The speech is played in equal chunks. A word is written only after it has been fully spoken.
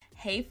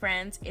Hey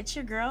friends, it's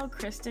your girl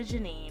Krista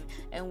Janine,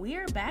 and we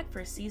are back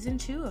for season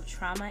 2 of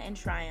Trauma and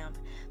Triumph.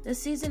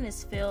 This season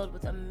is filled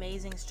with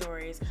amazing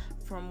stories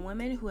from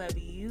women who have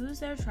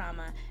used their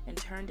trauma and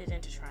turned it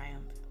into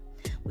triumph.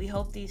 We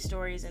hope these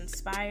stories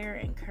inspire,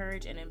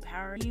 encourage, and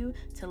empower you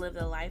to live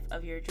the life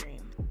of your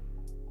dreams.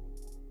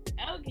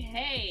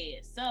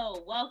 Okay,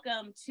 so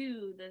welcome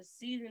to the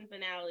season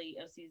finale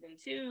of season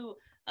 2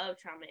 of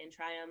Trauma and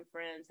Triumph.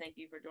 Friends, thank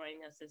you for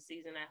joining us this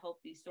season. I hope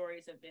these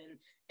stories have been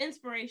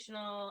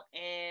inspirational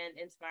and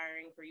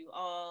inspiring for you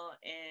all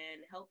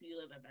and help you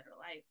live a better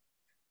life.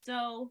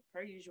 So,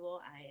 per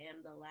usual, I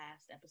am the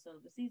last episode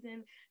of the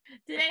season.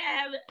 Today I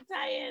have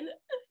Tyann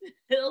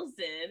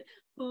Filson,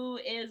 who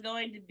is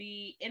going to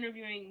be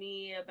interviewing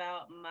me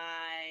about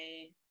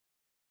my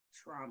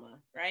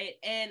trauma, right?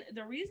 And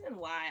the reason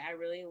why I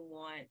really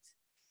want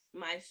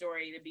my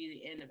story to be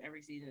the end of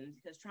every season is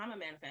because trauma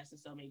manifests in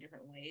so many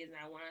different ways, and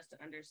I want us to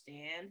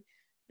understand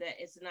that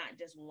it's not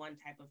just one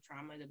type of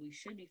trauma that we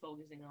should be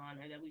focusing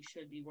on or that we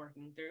should be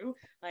working through.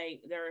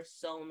 Like, there are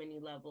so many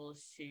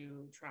levels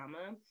to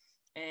trauma,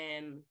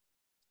 and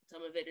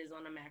some of it is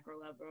on a macro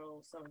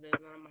level, some of it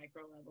is on a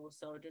micro level.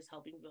 So just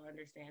helping people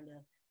understand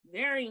the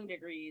varying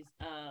degrees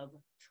of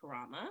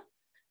trauma.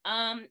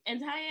 And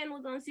Tyann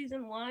was on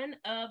season 1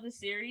 of the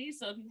series,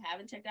 so if you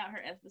haven't checked out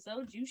her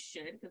episodes, you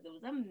should, because it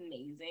was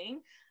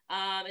amazing.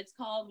 It's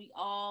called We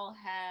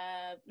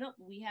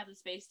Have the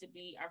Space to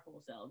Be Our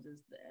Full Selves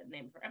is the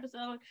name of her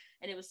episode,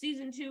 and it was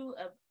season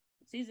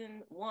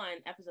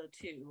 1, episode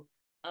 2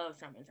 of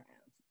Trauma and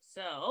Triumph.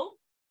 So,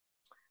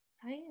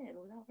 Tyann,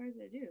 without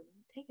further ado,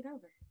 take it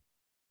over.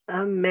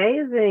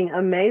 Amazing.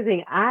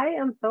 I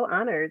am so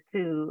honored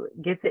to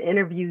get to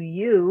interview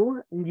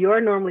you. You're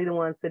normally the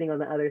one sitting on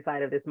the other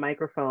side of this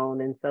microphone.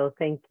 And so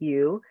thank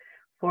you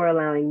for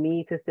allowing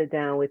me to sit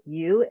down with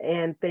you.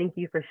 And thank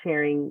you for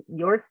sharing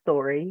your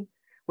story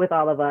with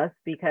all of us,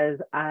 because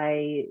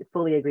I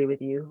fully agree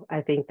with you.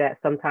 I think that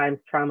sometimes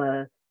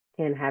trauma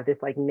can have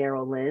this like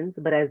narrow lens,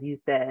 but as you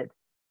said,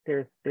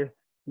 there's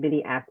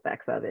many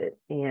aspects of it.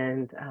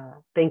 And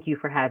thank you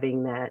for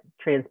having that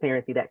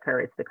transparency, that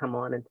courage to come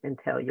on and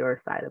tell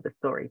your side of the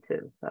story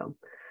too. So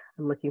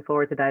I'm looking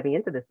forward to diving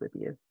into this with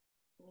you.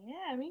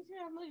 Yeah, me too.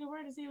 I'm looking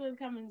forward to see what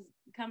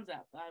comes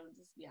up. I'll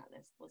just be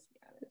honest. Let's be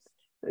honest.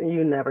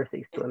 You never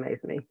cease to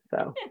amaze me.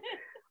 So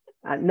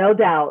no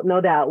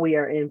doubt we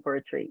are in for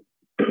a treat.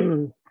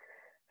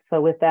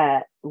 So with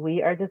that,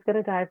 we are just going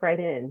to dive right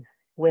in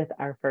with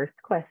our first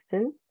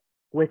question,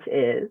 which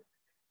is,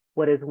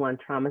 what is one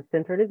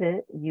trauma-centered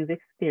event you've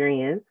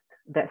experienced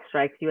that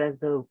strikes you as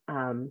which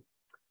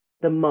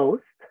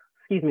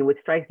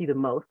strikes you the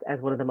most as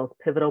one of the most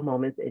pivotal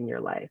moments in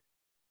your life?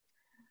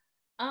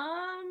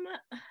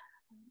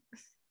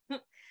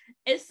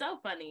 It's so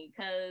funny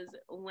because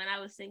when I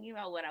was thinking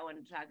about what I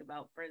wanted to talk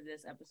about for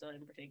this episode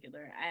in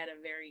particular, I had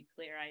a very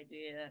clear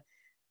idea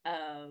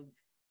of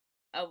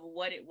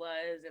what it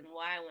was and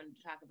why I wanted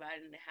to talk about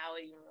it and how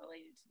it even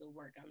related to the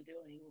work I'm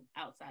doing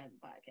outside of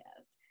the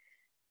podcast.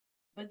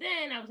 But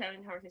then I was having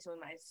a conversation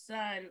with my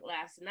son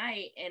last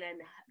night, and a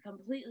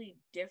completely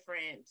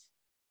different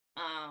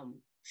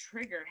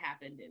trigger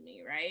happened in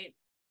me, right?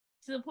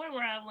 To the point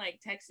where I'm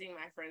like texting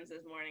my friends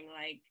this morning,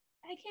 like,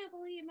 I can't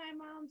believe my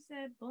mom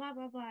said blah,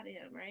 blah, blah to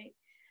him, right?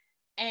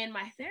 And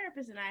my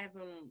therapist and I have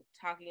been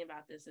talking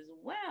about this as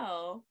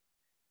well.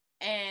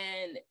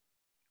 And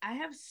I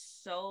have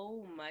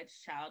so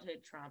much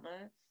childhood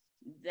trauma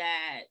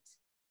that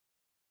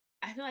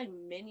I feel like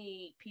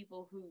many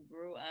people who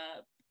grew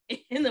up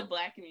in the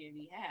Black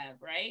community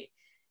have, right?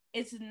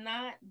 It's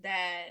not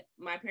that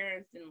my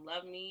parents didn't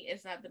love me.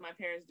 It's not that my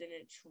parents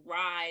didn't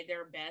try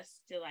their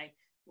best to like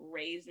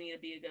raise me to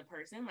be a good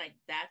person. Like,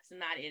 that's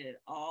not it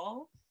at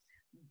all.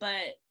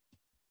 But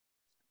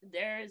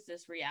there is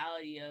this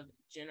reality of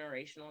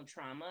generational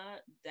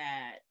trauma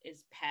that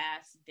is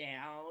passed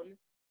down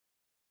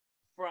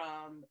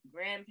from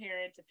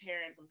grandparent to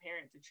parent, from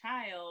parent to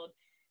child.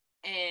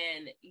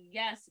 And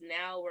yes,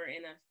 now we're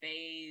in a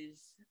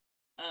phase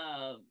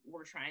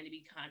we're trying to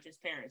be conscious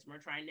parents. We're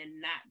trying to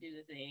not do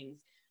the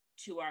things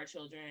to our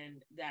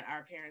children that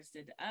our parents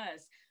did to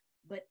us.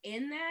 But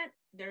in that,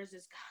 there's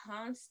this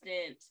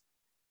constant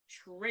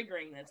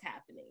triggering that's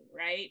happening,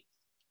 right?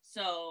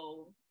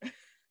 So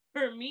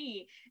for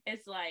me,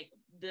 it's like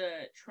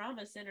the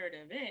trauma-centered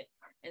event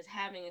is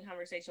having a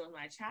conversation with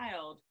my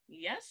child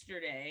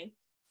yesterday,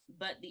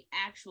 but the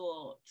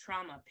actual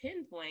trauma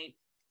pinpoint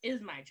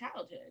is my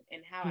childhood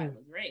and how I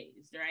was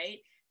raised,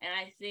 right? And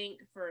I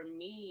think for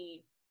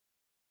me,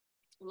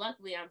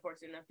 luckily, I'm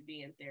fortunate enough to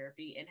be in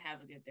therapy and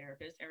have a good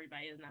therapist.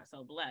 Everybody is not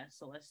so blessed.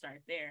 So let's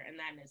start there. And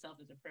that in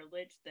itself is a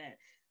privilege that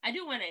I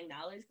do want to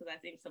acknowledge, because I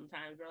think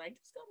sometimes we're like,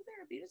 just go to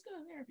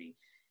therapy.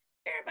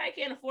 Everybody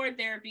can't afford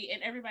therapy,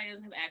 and everybody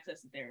doesn't have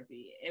access to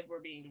therapy, if we're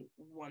being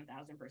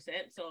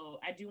 1000%. So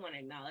I do want to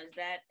acknowledge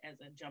that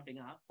as a jumping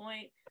off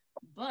point.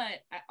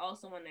 But I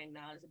also want to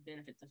acknowledge the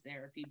benefits of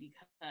therapy,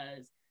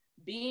 because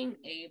being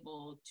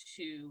able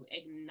to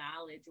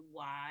acknowledge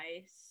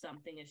why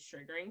something is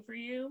triggering for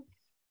you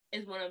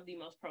is one of the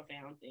most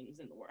profound things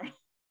in the world.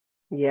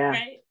 Yeah.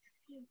 Right?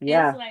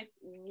 Yeah. It's like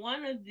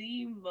one of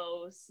the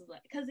most,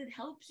 like, because it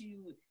helps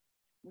you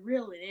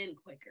reel it in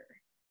quicker.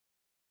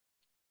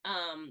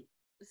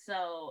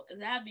 So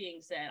that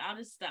being said, I'll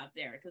just stop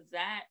there because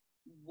that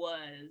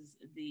was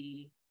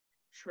the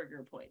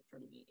trigger point for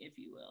me, if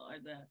you will, or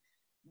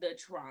the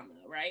trauma,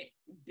 right?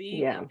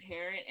 Being Yeah. a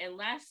parent, and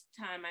last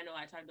time I know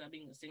I talked about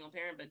being a single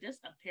parent, but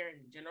just a parent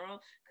in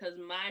general, because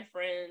my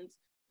friends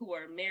who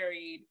are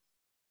married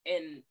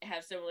and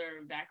have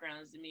similar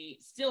backgrounds to me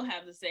still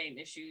have the same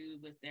issue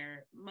with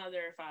their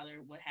mother,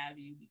 father, what have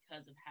you,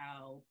 because of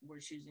how we're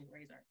choosing to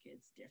raise our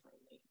kids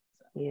differently.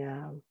 So.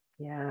 Yeah.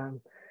 Yeah.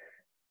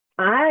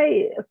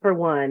 I, for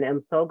one,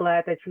 am so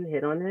glad that you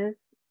hit on this,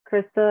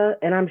 Krista.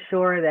 And I'm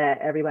sure that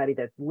everybody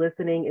that's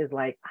listening is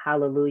like,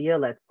 hallelujah,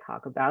 let's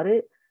talk about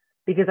it.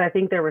 Because I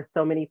think there were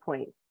so many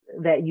points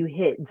that you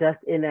hit just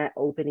in that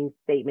opening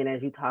statement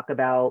as you talk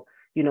about,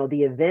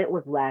 the event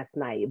was last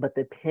night, but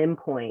the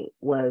pinpoint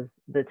was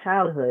the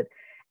childhood.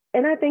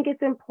 And I think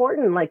it's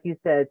important, like you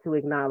said, to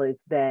acknowledge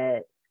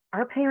that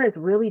our parents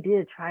really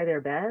did try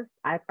their best.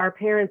 Our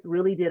parents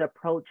really did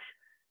approach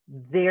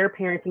their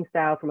parenting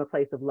style from a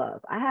place of love.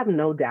 I have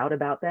no doubt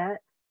about that.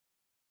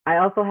 I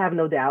also have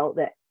no doubt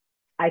that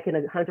I can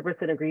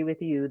 100% agree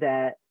with you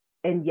that,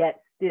 and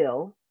yet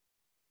still,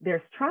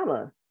 there's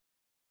trauma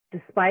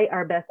despite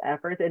our best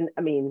efforts. And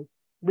I mean,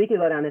 we could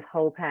go down this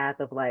whole path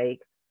of like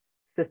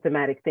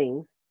systematic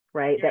things,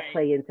 right, that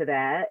play into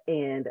that,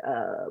 and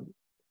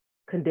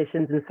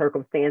conditions and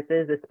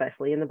circumstances,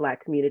 especially in the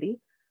Black community,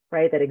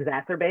 right, that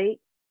exacerbate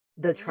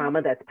the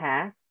trauma that's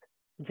passed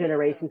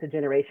generation to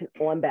generation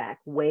on back,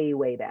 way,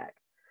 way back.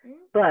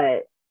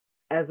 But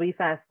as we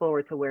fast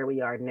forward to where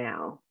we are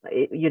now,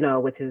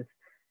 which is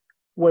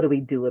what do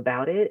we do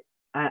about it?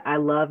 I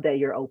love that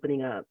you're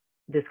opening up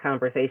this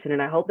conversation,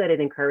 and I hope that it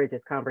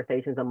encourages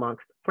conversations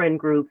amongst friend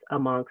groups,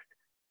 amongst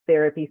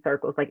therapy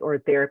circles, or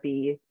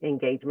therapy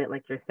engagement,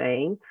 like you're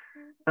saying.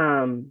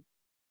 And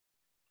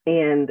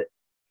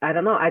I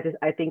don't know,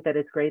 I think that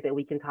it's great that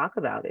we can talk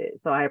about it.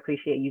 So I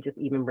appreciate you just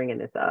even bringing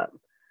this up.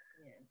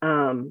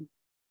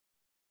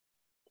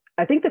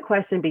 I think the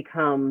question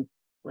becomes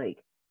like,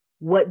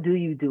 what do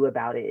you do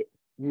about it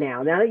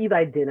now? Now that you've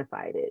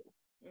identified it,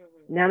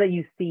 now that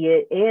you see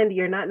it, and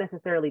you're not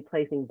necessarily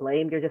placing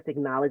blame, you're just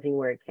acknowledging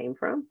where it came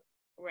from.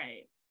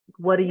 Right.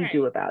 What do you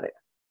do about it?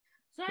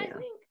 So I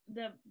think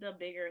the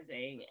bigger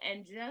thing,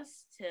 and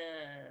just to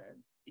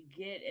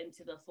get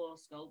into the full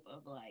scope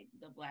of like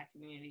the Black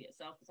community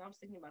itself, because I was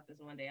thinking about this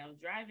one day. I was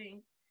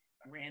driving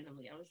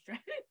randomly. I was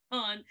driving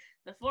on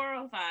the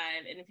 405,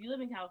 and if you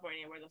live in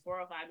California where the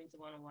 405 meets the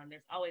 101,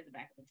 there's always a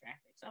backup in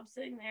traffic. So I'm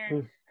sitting there,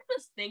 I'm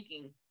just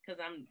thinking, because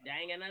I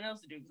ain't got nothing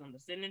else to do because I'm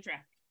just sitting in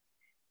traffic.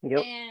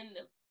 Yep. And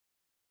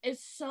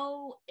it's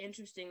so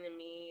interesting to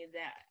me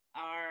that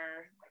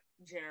our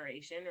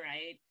generation,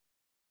 right?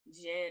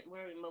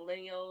 We're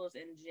millennials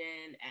and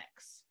Gen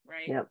X,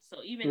 right? Yep.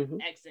 So even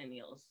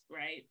Xennials,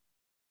 right?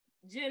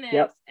 Gen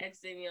X,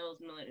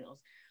 Xennials, millennials.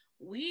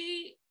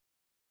 We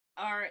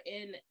are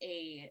in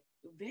a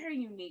very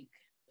unique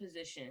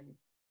position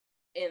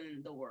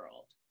in the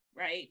world,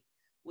 right?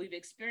 We've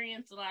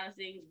experienced a lot of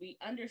things. We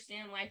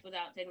understand life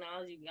without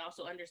technology. We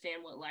also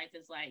understand what life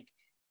is like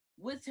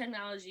with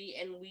technology,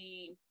 and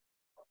we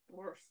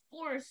were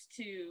forced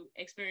to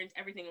experience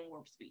everything in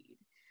warp speed.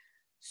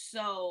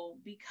 So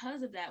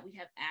because of that, we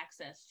have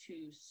access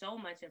to so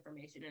much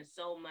information and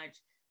so much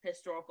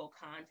historical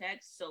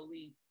context. So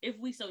if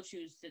we so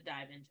choose to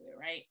dive into it,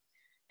 right?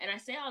 And I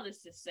say all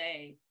this to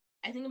say,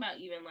 I think about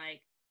even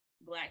like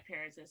Black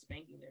parents and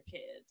spanking their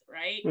kids,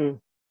 right?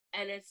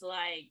 And it's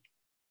like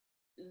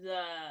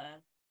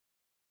the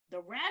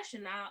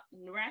rationale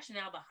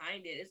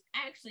behind it is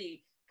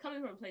actually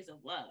coming from a place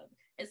of love.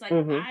 It's like,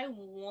 I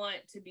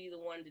want to be the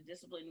one to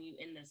discipline you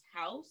in this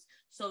house,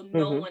 so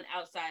no one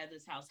outside of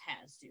this house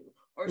has to,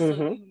 or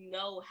so you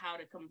know how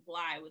to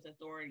comply with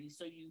authority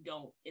so you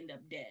don't end up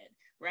dead,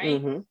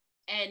 right? And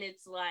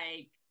it's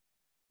like,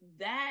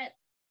 that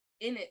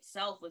in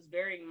itself was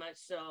very much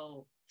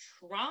so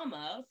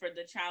trauma for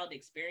the child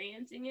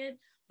experiencing it,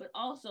 but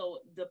also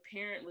the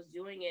parent was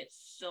doing it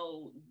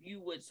so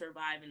you would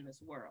survive in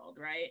this world,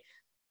 right?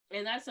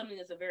 And that's something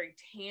that's a very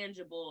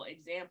tangible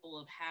example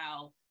of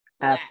how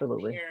Black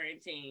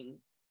parenting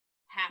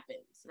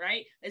happens,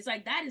 right? It's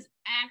like, that is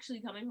actually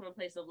coming from a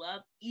place of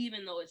love,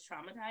 even though it's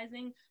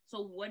traumatizing.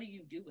 So what do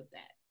you do with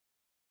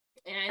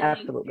that? And I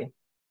think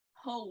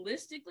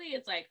holistically,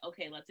 it's like,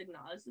 okay, let's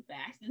acknowledge the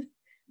fact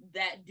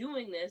that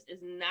doing this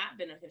is not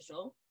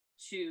beneficial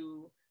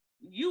to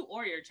you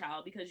or your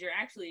child, because you're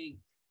actually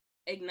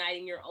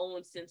igniting your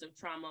own sense of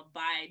trauma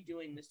by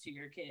doing this to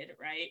your kid,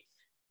 right?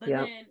 But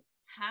then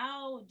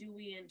how do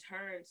we in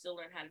turn still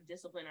learn how to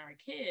discipline our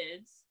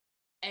kids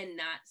and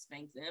not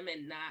spank them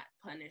and not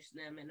punish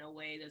them in a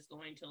way that's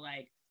going to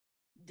like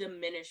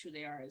diminish who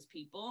they are as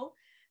people?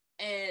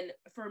 And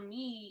for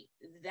me,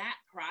 that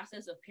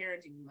process of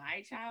parenting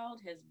my child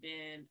has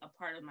been a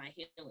part of my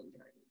healing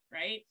journey,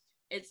 right?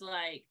 It's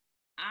like,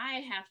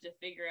 I have to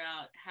figure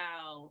out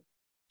how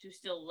to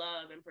still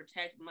love and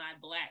protect my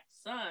Black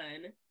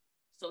son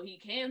so he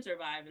can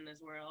survive in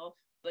this world,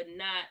 but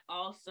not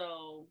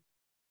also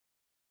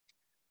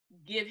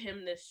give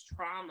him this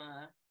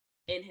trauma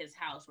in his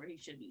house where he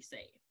should be safe.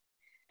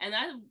 And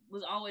that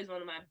was always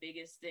one of my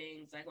biggest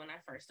things. Like when I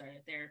first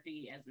started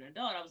therapy as an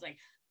adult, I was like,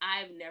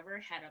 I've never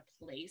had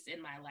a place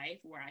in my life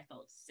where I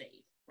felt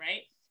safe,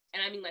 right?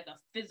 And I mean like a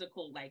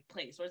physical like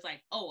place where it's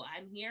like, oh,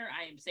 I'm here,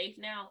 I am safe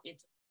now,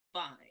 it's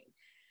fine.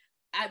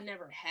 I've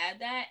never had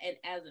that. And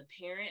as a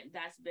parent,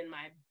 that's been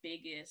my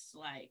biggest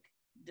like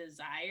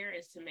desire,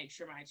 is to make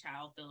sure my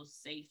child feels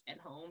safe at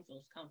home,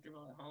 feels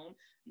comfortable at home,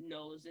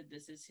 knows that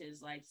this is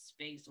his like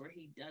space where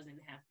he doesn't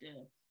have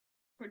to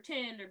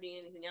pretend or be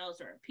anything else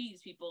or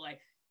appease people. Like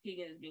he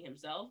can just be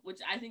himself, which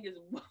I think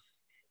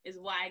is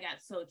why I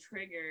got so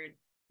triggered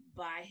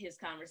by his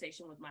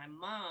conversation with my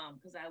mom,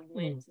 because I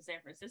went to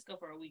San Francisco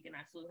for a week and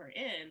I flew her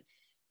in,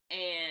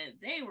 and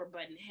they were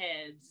butting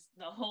heads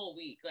the whole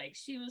week. Like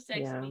she was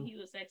texting me, he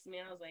was texting me,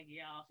 and I was like,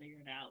 yeah, I'll figure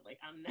it out. Like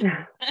I'm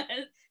not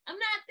I'm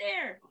not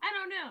there. I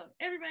don't know.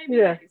 Everybody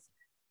be nice.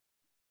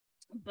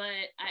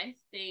 But I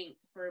think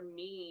for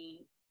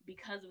me,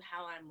 because of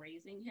how I'm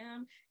raising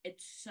him,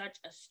 it's such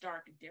a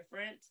stark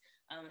difference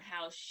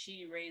how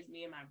she raised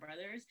me and my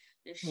brothers,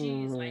 that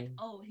she's like,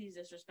 oh, he's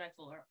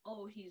disrespectful, or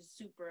oh, he's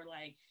super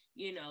like,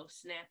 you know,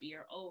 snappy,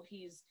 or oh,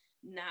 he's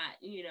not,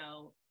 you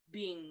know,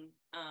 being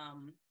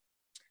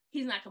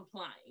he's not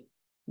complying.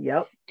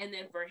 Yep. And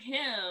then for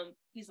him,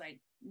 he's like,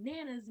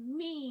 Nana's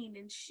mean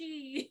and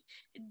she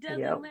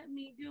doesn't let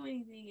me do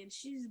anything, and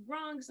she's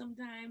wrong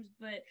sometimes,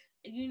 but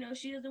you know,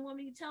 she doesn't want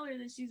me to tell her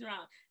that she's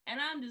wrong. And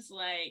I'm just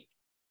like,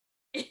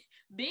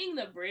 being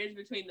the bridge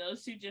between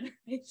those two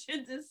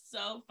generations is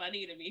so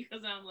funny to me,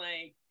 because I'm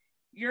like,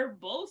 you're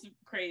both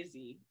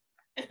crazy.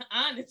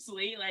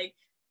 Honestly, like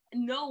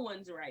no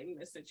one's right in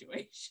this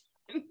situation.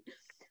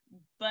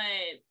 But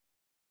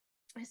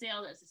I say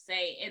all that to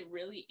say, it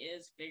really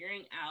is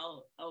figuring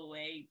out a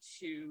way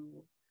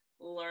to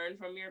learn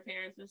from your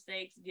parents'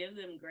 mistakes, give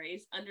them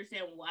grace,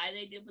 understand why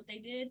they did what they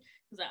did.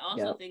 Because I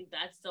also think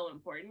that's so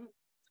important,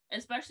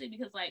 especially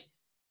because like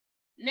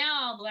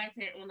now all Black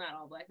parents, well, not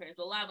all Black parents,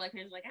 but a lot of Black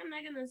parents are like, I'm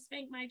not gonna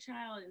spank my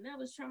child, and that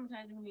was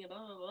traumatizing me,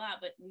 blah blah blah.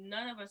 But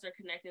none of us are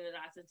connecting the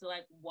dots into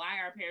like why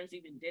our parents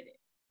even did it,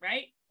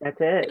 right?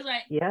 That's it. It's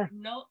like,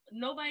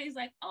 nobody's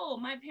like, oh,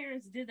 my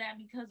parents did that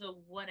because of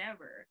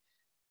whatever.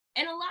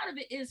 And a lot of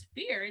it is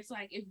fear. It's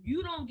like, if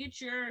you don't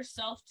get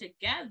yourself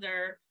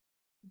together,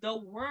 the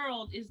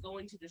world is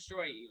going to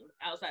destroy you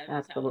outside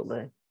of this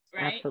house.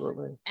 Right?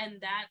 Absolutely.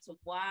 And that's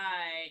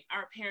why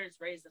our parents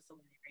raised us the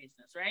way they raised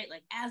us, right?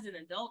 Like as an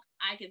adult,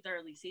 I can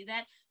thoroughly see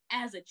that.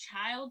 As a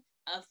child,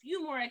 a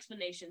few more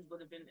explanations would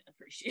have been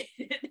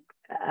appreciated.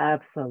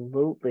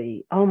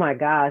 Absolutely. Oh my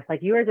gosh.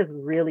 Like you are just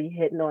really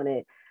hitting on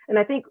it. And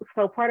I think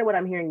so part of what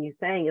I'm hearing you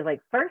saying is like,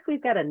 first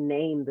we've got to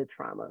name the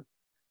trauma.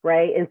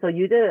 Right. And so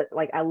you did,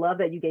 like, I love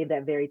that you gave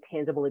that very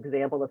tangible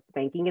example of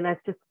spanking. And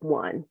that's just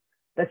one.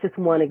 That's just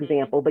one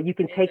example. But you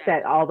can take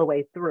that all the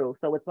way through.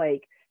 So it's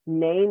like,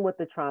 name what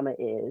the trauma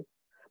is.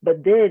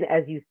 But then,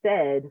 as you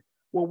said,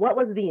 well, what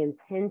was the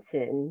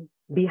intention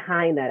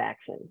behind that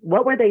action?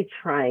 What were they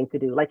trying to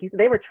do? Like you said,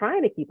 they were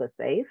trying to keep us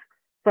safe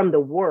from the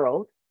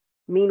world.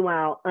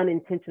 Meanwhile,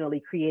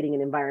 unintentionally creating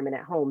an environment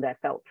at home that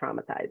felt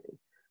traumatizing.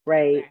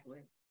 Right. Exactly.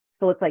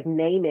 So it's like,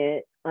 name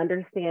it,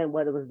 understand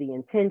what was the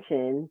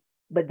intention.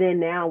 But then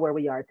now where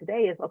we are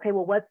today is, okay,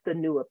 well, what's the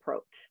new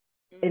approach?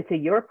 And to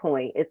your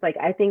point, it's like,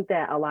 I think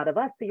that a lot of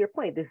us, to your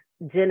point, this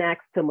Gen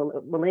X to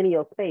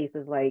millennial space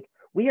is like,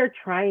 we are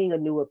trying a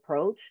new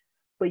approach,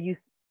 but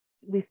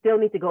we still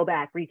need to go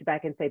back, reach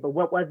back and say, but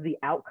what was the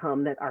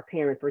outcome that our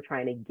parents were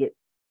trying to get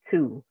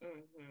to,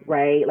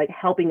 right? Like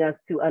helping us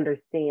to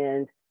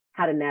understand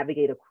how to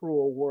navigate a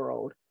cruel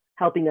world,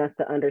 helping us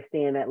to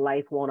understand that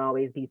life won't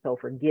always be so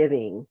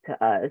forgiving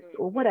to us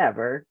or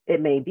whatever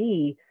it may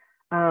be.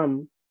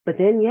 But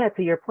then, yeah,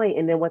 to your point,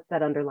 and then what's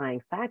that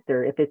underlying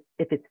factor? If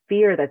it's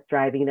fear that's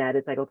driving that,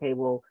 it's like, okay,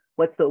 well,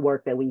 what's the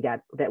work that we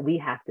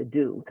have to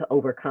do to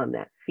overcome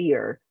that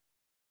fear,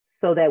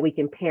 so that we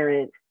can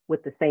parent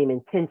with the same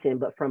intention,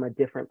 but from a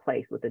different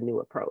place with a new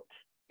approach.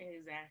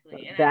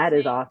 Exactly. So that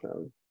is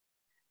awesome.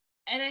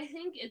 And I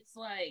think it's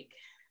like,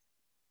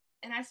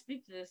 and I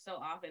speak to this so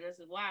often. This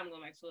is why I'm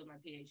going back to my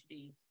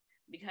PhD,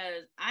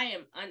 because I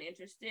am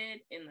uninterested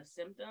in the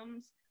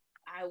symptoms.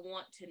 I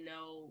want to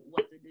know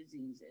what the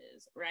disease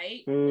is,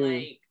 right?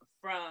 Like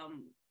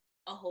from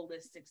a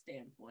holistic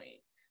standpoint,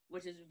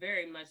 which is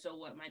very much so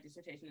what my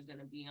dissertation is going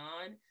to be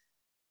on.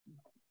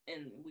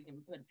 And we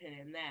can put a pin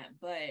in that.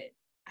 But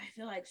I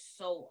feel like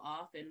so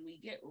often we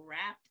get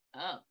wrapped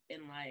up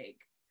in like,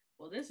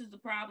 well, this is the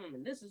problem,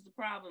 and this is the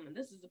problem, and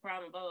this is the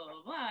problem, blah, blah,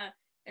 blah, blah.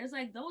 And it's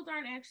like, those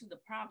aren't actually the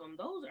problem.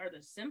 Those are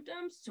the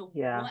symptoms to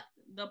what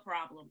the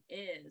problem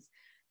is.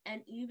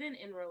 And even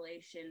in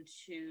relation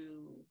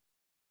to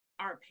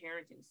our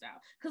parenting style,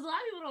 because a lot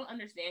of people don't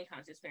understand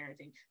conscious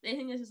parenting. They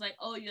think it's just like,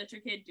 oh, you let your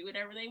kid do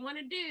whatever they want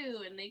to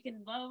do and they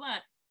can blah blah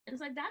blah. And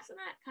it's like, that's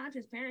not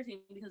conscious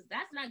parenting, because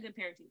that's not good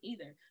parenting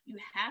either. You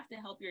have to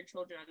help your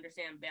children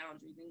understand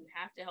boundaries, and you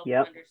have to help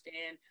them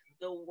understand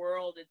the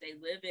world that they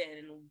live in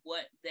and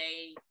what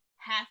they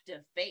have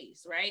to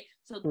face, right?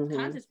 So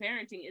conscious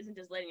parenting isn't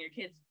just letting your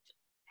kids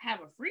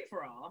have a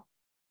free-for-all.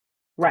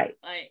 Right.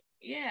 Like,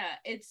 yeah,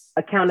 it's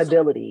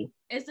accountability.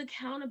 It's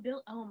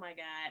accountability. Oh my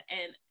God.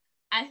 And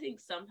I think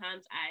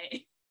sometimes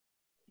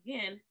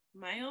again,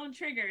 my own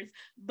triggers,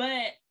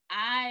 but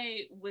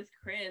I, with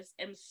Chris,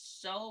 am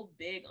so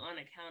big on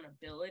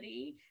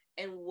accountability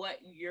and what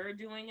you're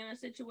doing in a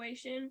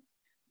situation,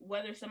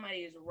 whether somebody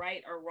is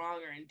right or wrong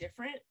or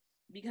indifferent,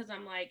 because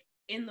I'm like,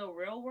 in the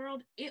real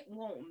world, it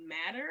won't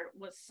matter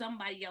what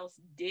somebody else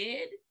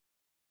did.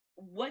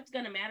 What's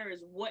going to matter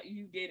is what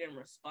you did in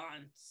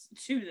response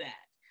to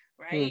that,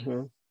 right?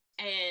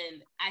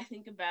 And I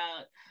think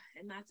about,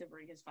 and not to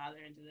bring his father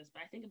into this,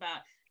 but I think about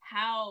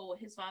how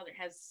his father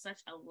has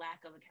such a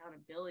lack of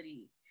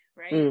accountability,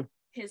 right?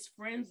 His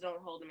friends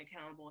don't hold him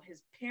accountable.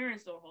 His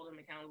parents don't hold him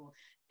accountable.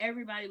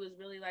 Everybody was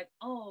really like,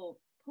 oh,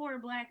 poor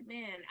Black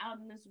man out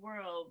in this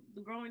world,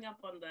 growing up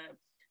on the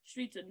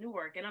streets of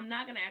Newark. And I'm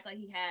not going to act like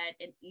he had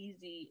an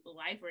easy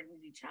life or an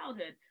easy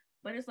childhood,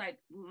 but it's like,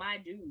 my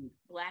dude,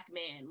 Black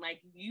man,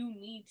 like, you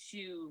need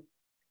to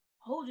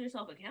hold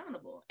yourself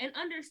accountable and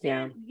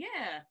understand,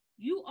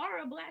 you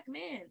are a Black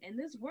man, and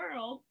this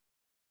world,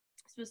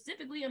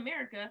 specifically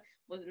America,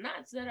 was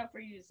not set up for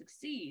you to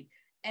succeed.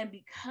 And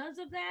because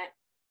of that,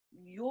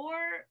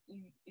 your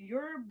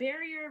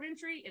barrier of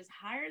entry is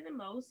higher than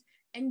most,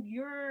 and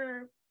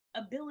your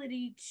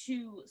ability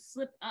to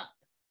slip up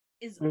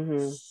is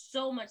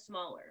so much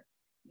smaller.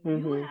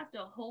 You have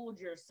to hold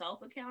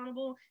yourself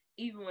accountable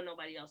even when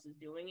nobody else is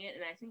doing it.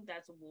 And I think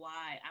that's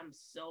why I'm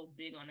so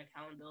big on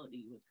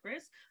accountability with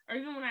Chris, or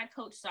even when I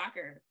coach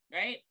soccer,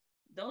 right?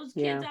 Those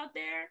kids out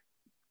there,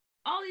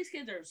 all these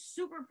kids are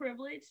super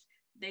privileged.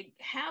 They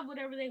have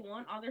whatever they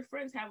want. All their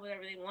friends have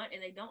whatever they want,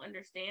 and they don't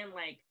understand,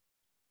 like,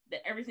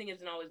 that everything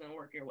isn't always going to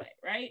work your way,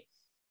 right?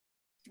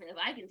 And if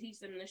I can teach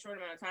them in this short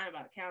amount of time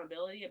about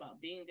accountability,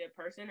 about being a good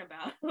person,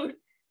 about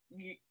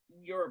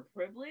your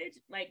privilege,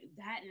 like,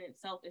 that in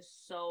itself is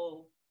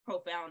so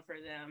profound for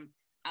them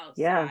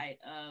outside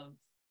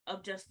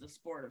of just the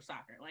sport of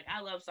soccer. Like, I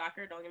love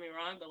soccer, don't get me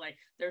wrong, but like,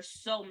 there's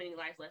so many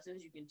life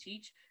lessons you can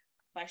teach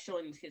by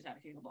showing these kids how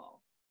to kick a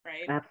ball,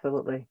 right?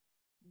 Absolutely.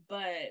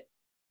 But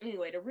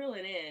anyway, to reel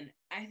it in,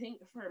 I think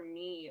for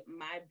me,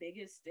 my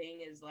biggest thing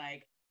is,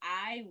 like,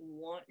 I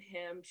want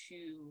him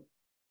to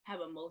have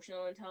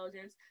emotional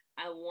intelligence.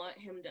 I want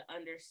him to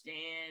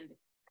understand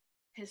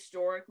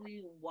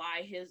historically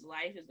why his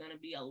life is going to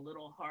be a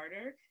little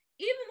harder,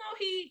 even though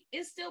he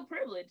is still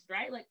privileged,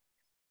 right? Like,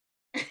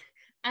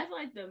 I feel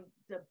like the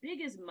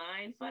biggest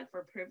mind fuck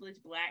for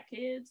privileged Black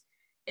kids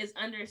is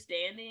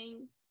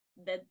understanding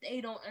that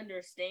they don't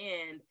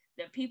understand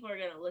that people are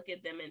going to look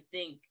at them and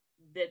think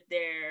that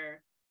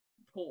they're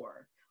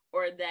poor,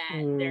 or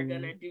that they're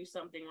going to do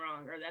something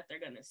wrong, or that they're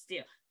going to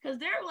steal. Because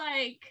they're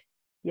like,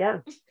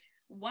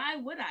 why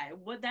would I?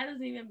 What that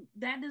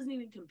doesn't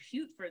even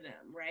compute for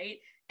them, right?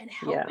 And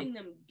helping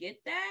them get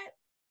that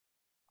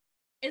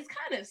is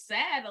kind of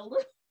sad a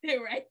little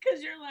bit, right?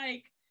 Because you're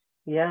like,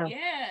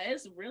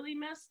 it's really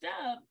messed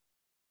up.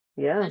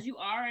 Because you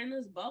are in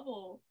this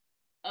bubble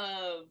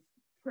of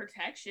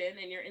protection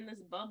and you're in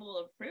this bubble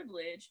of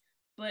privilege.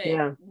 But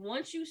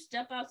once you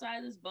step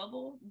outside this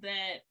bubble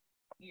that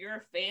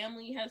your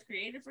family has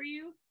created for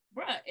you,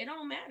 bruh, it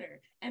don't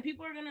matter. And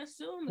people are going to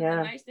assume that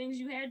the nice things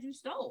you had, you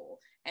stole.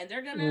 And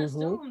they're going to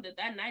assume that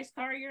that nice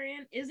car you're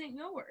in isn't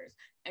yours.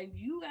 And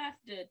you have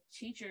to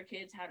teach your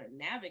kids how to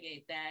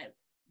navigate that,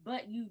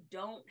 but you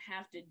don't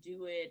have to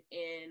do it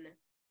in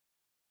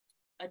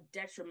a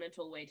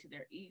detrimental way to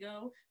their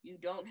ego. You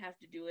don't have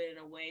to do it in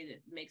a way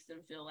that makes them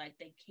feel like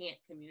they can't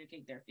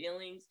communicate their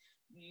feelings.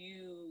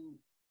 You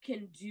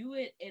can do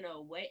it in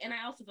a way, and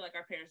I also feel like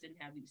our parents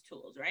didn't have these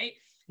tools, right?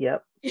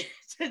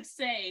 To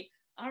say,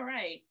 all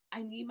right,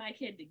 I need my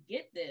kid to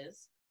get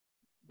this,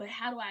 but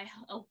how do I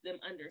help them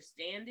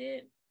understand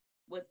it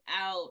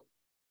without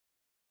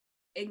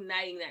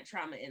igniting that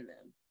trauma in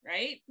them,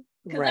 right?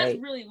 Because that's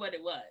really what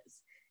it was.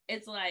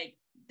 It's like,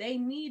 they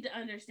need to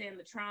understand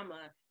the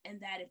trauma, and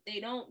that if they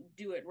don't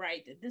do it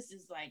right, that this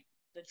is like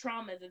the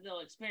trauma that they'll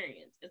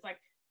experience. It's like,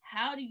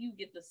 how do you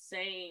get the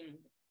same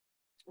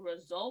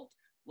result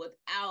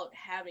without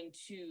having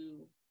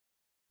to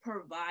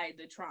provide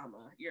the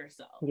trauma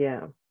yourself?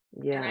 And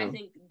I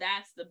think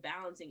that's the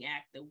balancing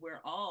act that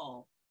we're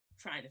all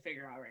trying to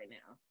figure out right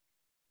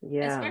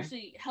now.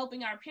 Especially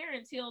helping our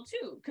parents heal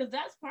too, because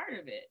that's part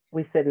of it.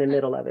 We sit in the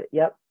middle of it.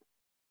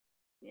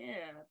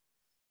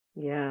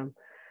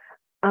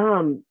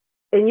 And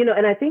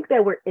and I think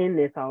that we're in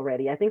this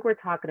already. I think we're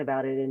talking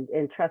about it,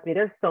 and trust me,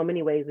 there's so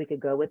many ways we could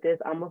go with this.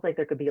 Almost like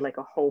there could be like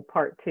a whole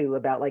part 2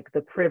 about like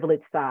the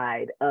privileged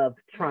side of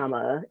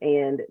trauma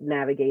and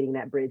navigating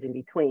that bridge in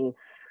between.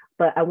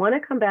 But I want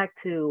to come back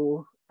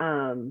to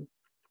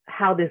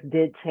how this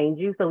did change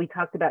you. So we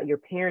talked about your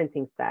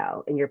parenting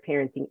style and your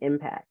parenting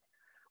impact.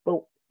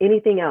 But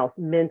anything else,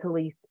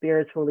 mentally,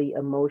 spiritually,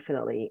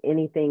 emotionally,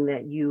 anything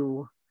that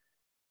you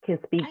can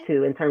speak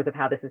to in terms of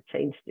how this has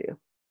changed you?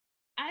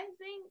 I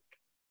think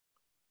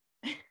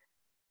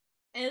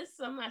it's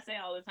something I say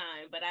all the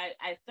time, but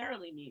I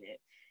thoroughly mean it.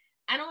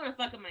 I don't want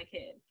to fuck with my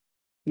kid.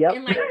 Yep.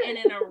 And like, and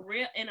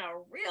in a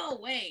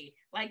real way,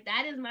 like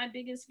that is my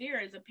biggest fear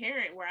as a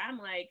parent, where I'm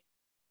like,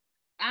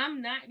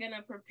 I'm not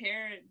gonna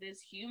prepare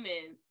this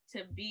human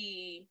to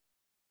be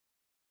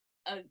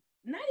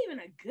not even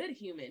a good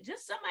human,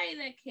 just somebody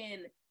that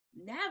can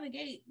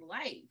navigate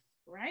life,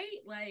 right?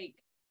 Like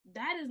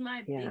that is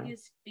my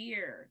biggest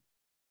fear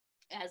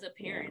as a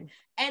parent.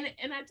 And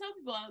I tell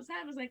people all the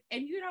time, it's like,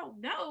 and you don't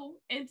know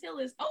until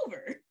it's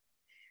over.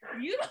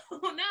 You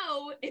don't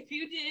know if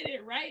you did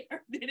it right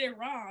or did it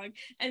wrong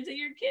until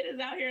your kid is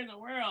out here in the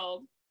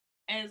world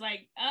and it's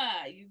like,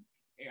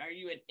 are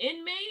you an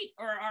inmate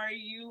or are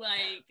you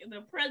like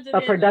the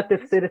president? A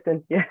productive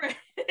citizen. Yeah.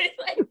 It's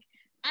like,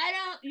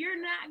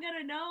 you're not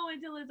gonna know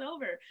until it's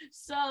over.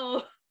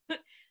 So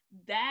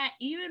that,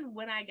 even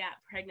when I got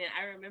pregnant,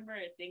 I remember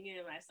thinking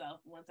to myself,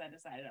 once I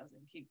decided I was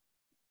gonna keep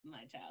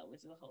my child,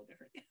 which is a whole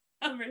different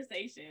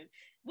conversation,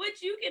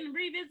 which you can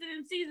revisit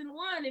in season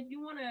 1 if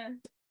you want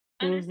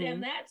to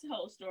understand that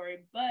whole story.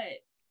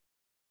 But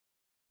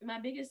my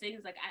biggest thing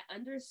is like, I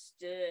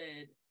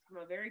understood from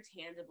a very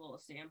tangible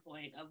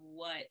standpoint of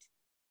what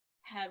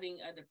having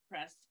a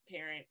depressed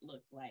parent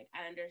looked like.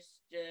 I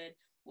understood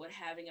what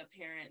having a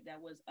parent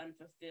that was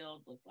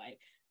unfulfilled looked like.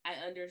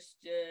 I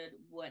understood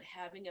what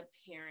having a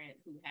parent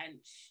who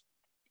hadn't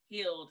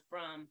healed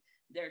from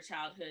their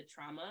childhood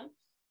trauma,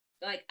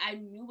 like I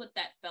knew what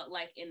that felt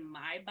like in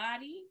my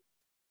body,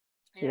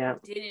 and I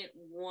didn't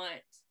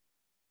want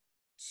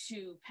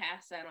to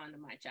pass that on to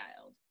my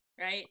child,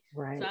 right?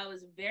 So I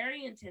was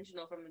very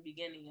intentional from the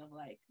beginning of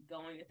like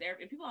going to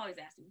therapy. And people always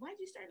ask me, why'd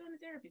you start going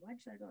to therapy? Why'd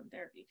you start going to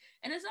therapy?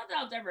 And it's not that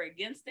I was ever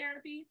against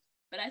therapy,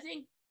 but I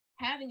think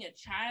having a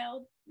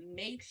child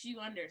makes you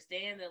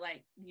understand that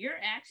like your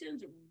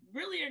actions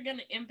really are going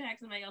to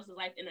impact somebody else's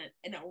life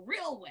in a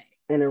real way.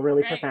 In a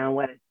really profound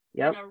way.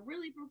 Yep. In a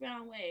really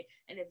profound way.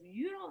 And if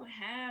you don't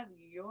have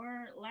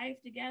your life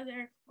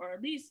together, or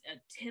at least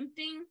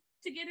attempting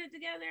to get it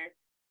together,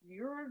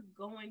 you're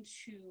going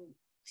to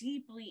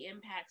deeply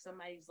impact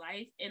somebody's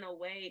life in a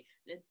way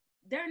that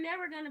they're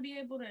never going to be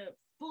able to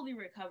fully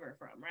recover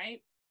from,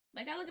 right?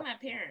 Like I look at my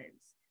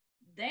parents,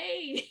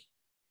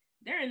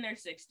 they're in their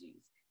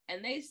 60s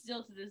and they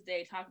still to this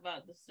day talk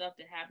about the stuff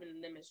that happened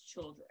to them as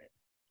children.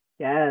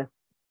 Yes.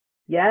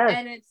 Yes.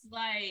 And it's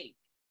like,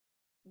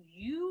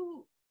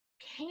 you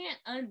can't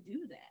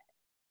undo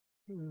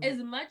that as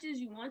much as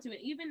you want to.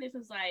 And even if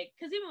it's like,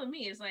 because even with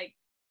me, it's like,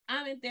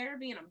 I'm in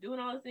therapy and I'm doing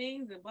all the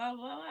things and blah,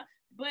 blah, blah.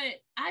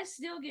 But I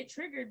still get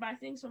triggered by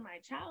things from my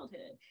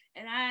childhood.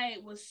 And I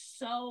was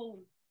so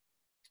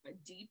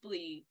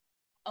deeply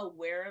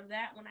aware of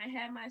that when I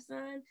had my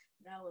son,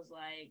 that I was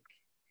like,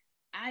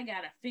 I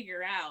got to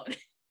figure out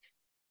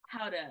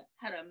how to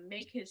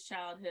make his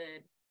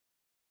childhood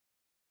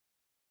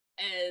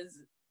as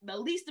the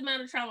least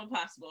amount of trauma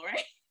possible,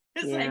 right?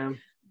 It's like,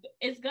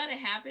 it's going to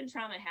happen.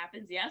 Trauma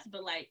happens, yes.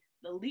 But like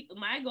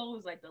my goal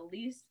was like the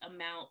least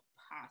amount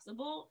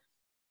possible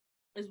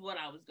is what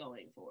I was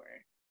going for.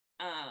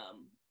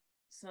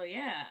 So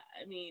yeah,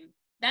 I mean,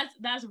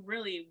 that's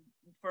really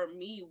for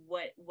me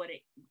what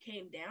it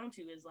came down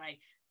to, is like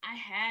I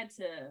had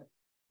to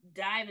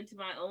dive into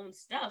my own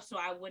stuff so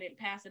I wouldn't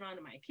pass it on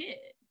to my kid.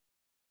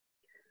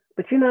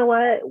 But you know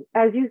what,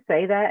 as you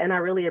say that, and I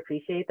really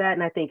appreciate that,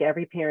 and I think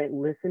every parent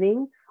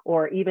listening,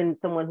 or even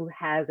someone who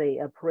has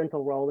a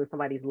parental role in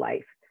somebody's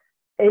life,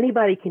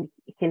 anybody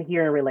can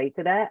hear and relate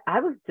to that.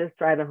 I was just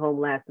driving home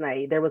last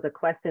night. There was a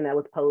question that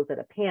was posed at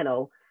a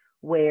panel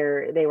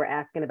where they were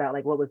asking about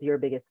like, what was your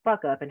biggest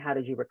fuck up and how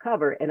did you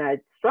recover? And I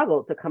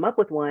struggled to come up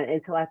with one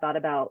until I thought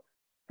about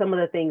some of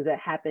the things that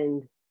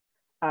happened.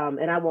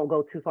 And I won't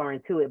go too far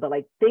into it, but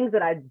like things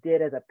that I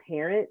did as a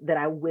parent that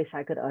I wish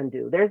I could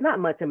undo. There's not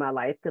much in my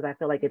life because I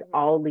feel like it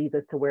all leads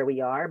us to where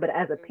we are. But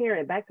as a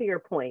parent, back to your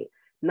point,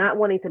 not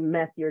wanting to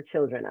mess your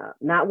children up,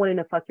 not wanting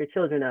to fuck your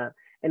children up.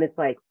 And it's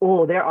like,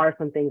 oh, there are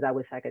some things I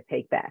wish I could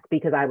take back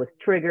because I was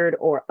triggered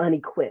or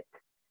unequipped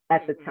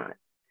at the time.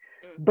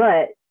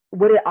 But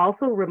what it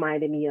also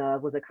reminded me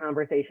of was a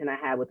conversation I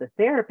had with a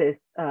therapist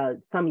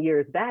some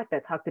years back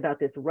that talked about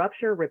this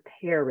rupture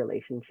repair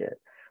relationship,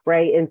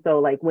 right? And so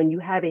like when you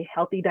have a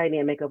healthy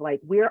dynamic of like,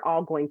 we're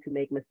all going to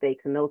make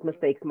mistakes and those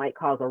mistakes might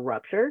cause a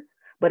rupture.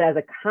 But as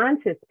a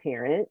conscious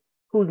parent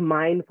who's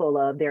mindful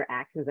of their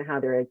actions and how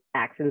their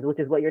actions, which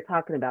is what you're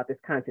talking about, this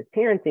conscious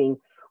parenting,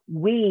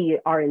 we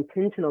are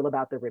intentional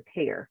about the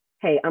repair.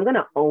 Hey, I'm going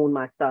to own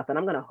my stuff and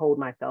I'm going to hold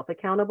myself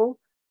accountable,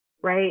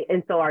 right?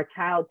 And so our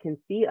child can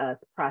see us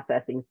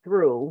processing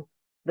through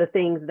the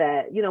things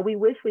that, you know, we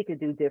wish we could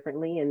do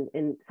differently.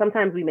 And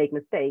sometimes we make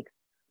mistakes,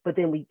 but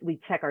then we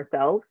check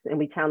ourselves and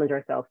we challenge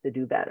ourselves to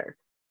do better.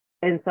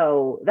 And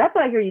so that's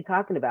what I hear you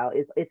talking about.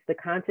 It's the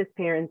conscious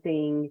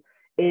parenting.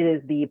 It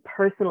is the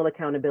personal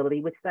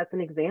accountability, which sets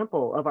an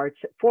example of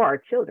for our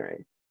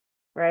children.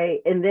 Right.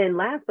 And then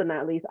last but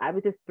not least, I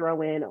would just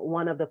throw in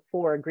one of the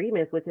 4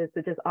 agreements, which is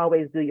to just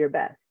always do your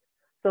best.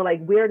 So like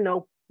we're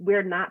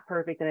not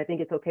perfect. And I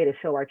think it's okay to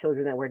show our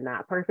children that we're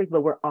not perfect,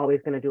 but we're always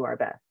going to do our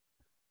best.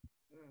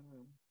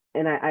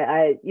 And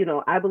I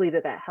I believe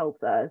that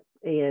helps us.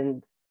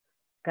 And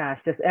gosh,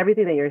 just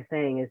everything that you're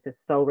saying is just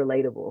so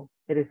relatable.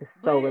 It is just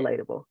so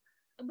relatable.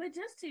 But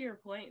just to your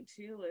point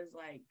too, is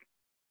like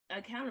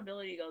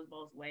accountability goes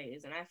both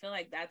ways. And I feel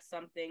like that's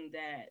something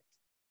that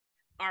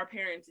our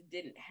parents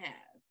didn't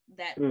have.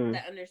 That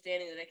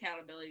understanding that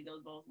accountability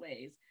goes both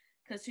ways.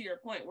 Because to your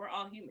point, we're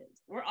all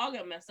humans. We're all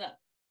gonna mess up.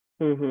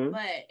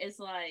 But it's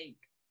like,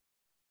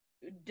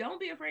 don't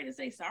be afraid to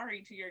say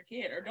sorry to your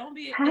kid, or don't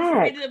be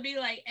afraid to be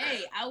like,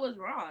 hey, I was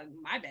wrong,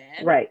 my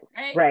bad. Right.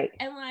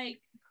 And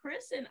like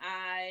Chris and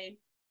I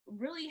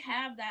really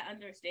have that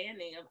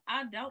understanding of,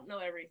 I don't know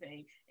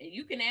everything, and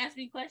you can ask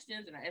me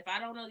questions, and if I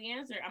don't know the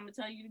answer, I'm gonna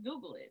tell you to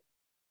Google it,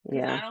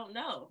 because I don't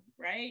know.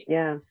 Right.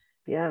 Yeah.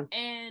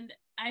 And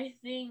I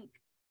think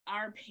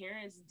our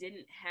parents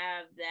didn't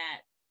have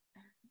that.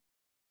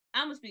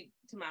 I'm gonna speak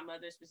to my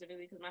mother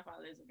specifically, because my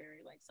father is a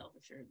very like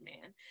self-assured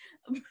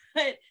man,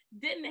 but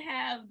didn't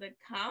have the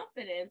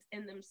confidence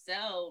in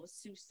themselves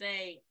to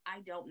say,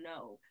 I don't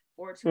know,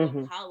 or to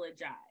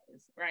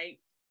apologize, right?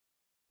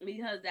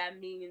 Because that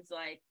means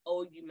like,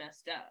 oh, you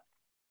messed up.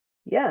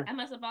 Yeah. I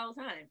mess up all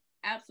the time.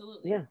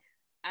 Absolutely. Yeah.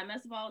 I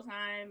mess up all the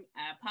time.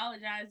 I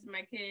apologize to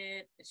my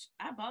kid.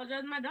 I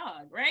apologize to my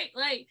dog, right?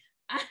 Like,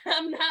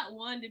 I'm not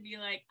one to be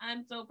like,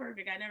 I'm so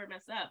perfect, I never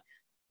mess up.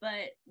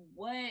 But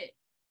what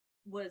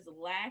was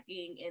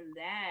lacking in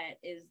that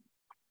is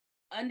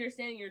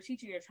understanding you're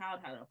teaching your child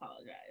how to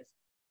apologize.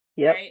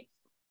 Yep. Right?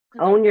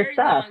 Own your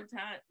stuff.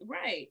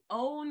 Right.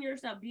 Own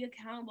yourself. Be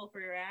accountable for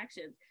your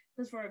actions.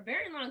 Because for a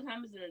very long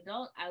time as an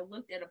adult, I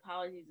looked at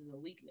apologies as a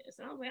weakness.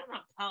 And I was like, I'm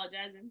not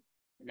apologizing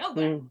to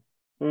nobody.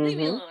 Leave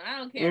me alone. I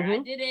don't care. I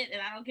did it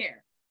and I don't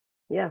care.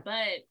 Yeah.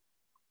 But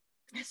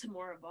as a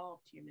more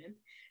evolved human,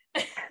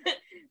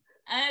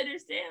 I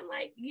understand,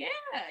 like, yeah,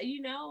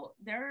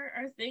 there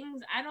are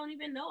things I don't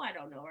even know I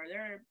don't know, or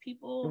there are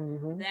people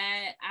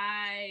that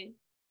I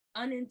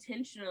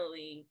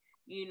unintentionally,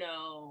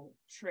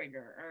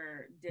 trigger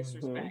or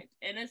disrespect.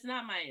 And it's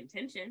not my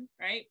intention,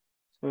 right?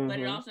 But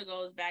it also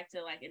goes back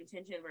to like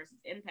intention versus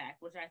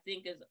impact, which I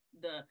think is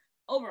the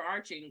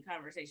overarching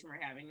conversation we're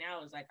having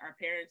now, is like our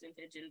parents'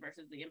 intention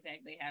versus the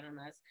impact they had on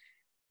us,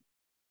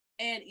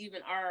 and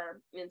even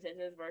our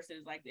intentions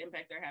versus like the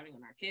impact they're having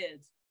on our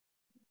kids.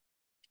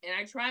 And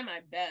I try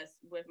my best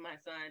with my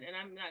son, and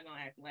I'm not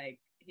gonna act like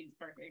he's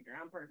perfect or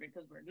I'm perfect,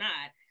 because we're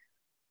not.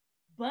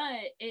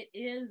 But it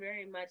is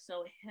very much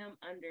so him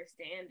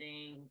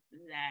understanding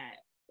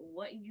that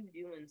what you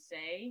do and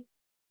say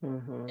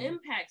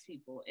impacts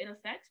people. It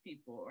affects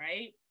people,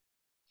 right?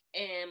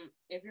 And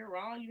if you're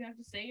wrong, you have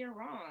to say you're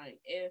wrong.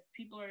 If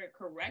people are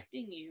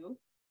correcting you,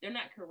 they're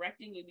not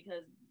correcting you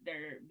because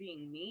they're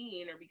being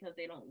mean or because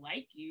they don't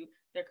like you.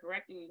 They're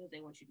correcting you because they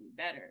want you to be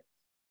better.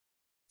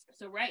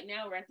 So right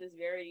now we're at this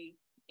very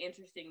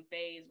interesting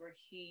phase where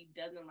he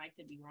doesn't like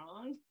to be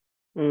wrong,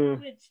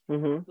 which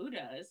who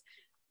does?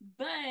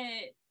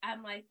 But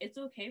I'm like, it's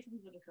okay for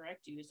people to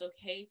correct you. It's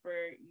okay for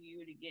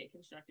you to get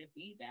constructive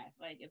feedback.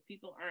 Like, if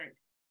people aren't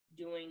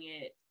doing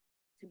it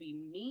to be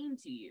mean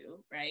to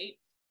you, right?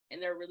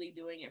 And they're really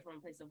doing it from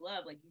a place of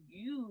love, like,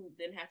 you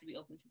then have to be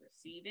open to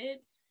receive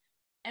it.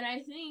 And I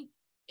think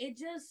it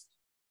just,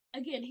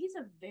 again, he's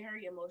a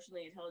very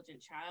emotionally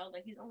intelligent child.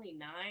 Like, he's only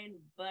 9,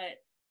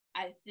 but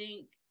I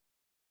think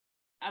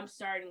I'm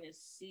starting to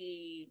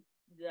see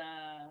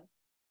the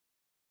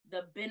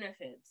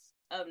benefits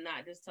of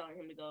not just telling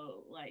him to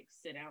go like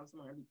sit down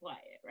somewhere and be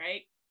quiet,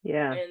 right?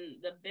 Yeah.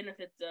 And the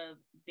benefits of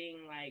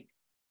being like,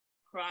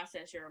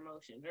 process your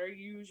emotions or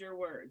use your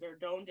words, or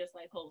don't just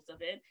like hold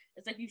stuff in.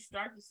 It's like you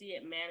start to see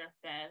it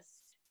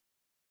manifest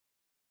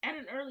at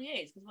an early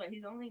age, because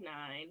he's only 9,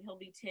 he'll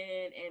be 10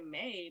 in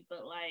May,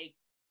 but like,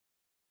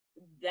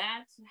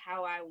 that's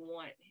how I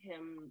want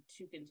him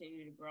to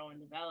continue to grow and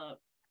develop.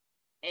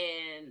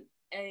 And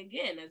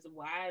again, that's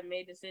why I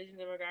made decisions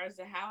in regards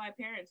to how I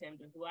parent him,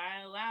 to who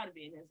I allow to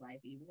be in his life,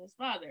 even his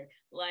father.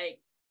 Like,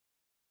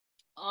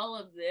 all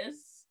of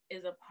this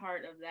is a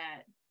part of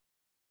that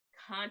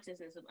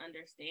consciousness of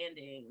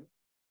understanding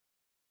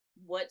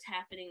what's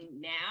happening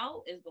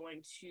now is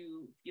going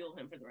to fuel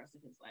him for the rest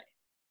of his life.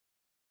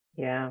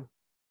 Yeah.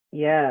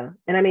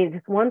 And I mean,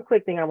 just one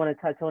quick thing I want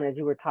to touch on as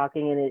you were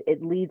talking, and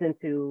it leads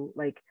into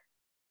like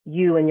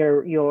you and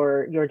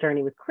your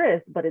journey with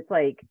Chris, but it's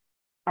like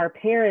our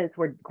parents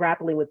were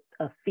grappling with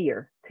a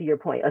fear, to your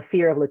point, a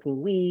fear of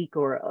looking weak,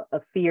 or a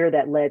fear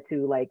that led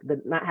to like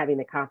the not having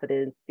the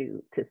confidence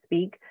to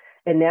speak.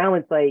 And now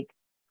it's like,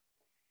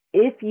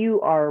 if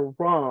you are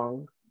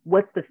wrong,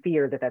 what's the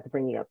fear that's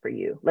bringing up for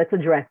you? Let's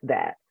address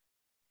that.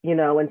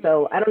 And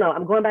so I don't know,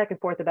 I'm going back and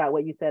forth about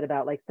what you said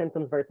about like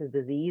symptoms versus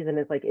disease. And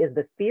it's like, is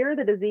the fear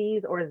the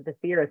disease, or is the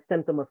fear a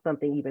symptom of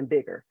something even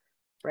bigger?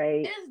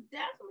 Right. It's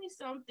definitely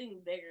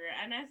something bigger.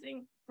 And I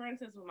think, for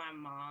instance, with my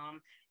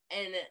mom,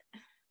 and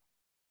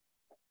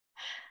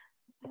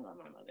I love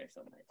my mother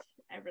so much.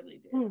 I really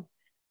do.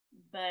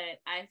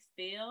 But I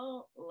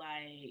feel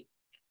like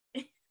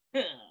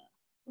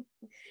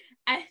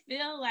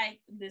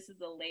this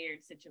is a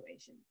layered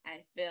situation.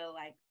 I feel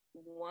like,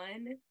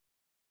 one,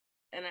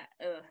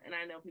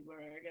 I know people are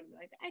gonna be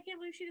like, I can't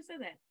believe she just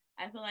said that.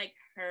 I feel like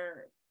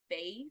her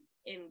faith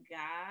in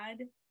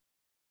God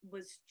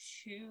was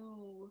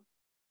too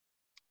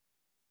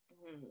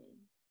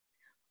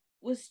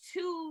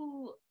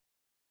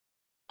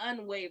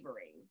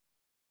unwavering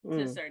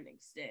to a certain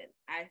extent.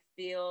 I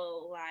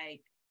feel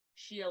like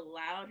she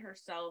allowed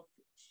herself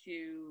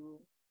to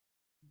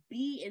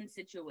be in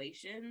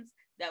situations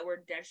that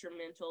were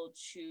detrimental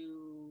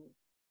to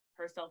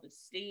her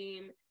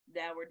self-esteem,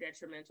 that were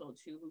detrimental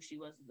to who she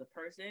was as a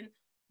person,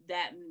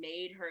 that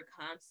made her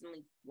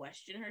constantly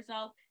question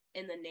herself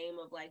in the name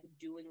of like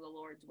doing the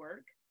Lord's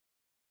work.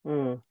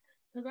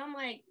 Because I'm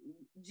like,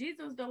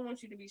 Jesus don't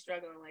want you to be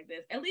struggling like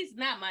this. At least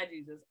not my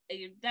Jesus.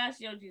 If that's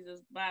your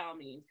Jesus, by all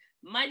means.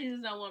 My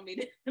Jesus don't want me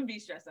to be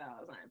stressed out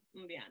all the time.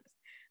 I'm gonna be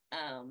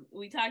honest.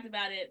 We talked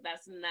about it.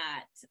 That's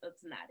not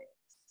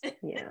it.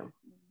 Yeah.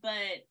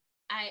 But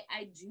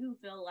I do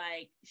feel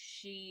like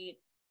she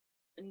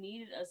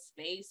needed a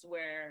space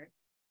where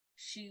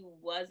she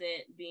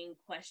wasn't being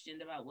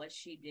questioned about what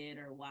she did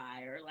or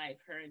why, or like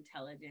her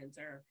intelligence,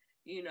 or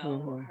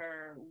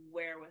her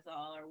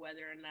wherewithal, or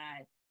whether or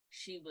not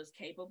she was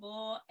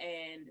capable.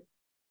 And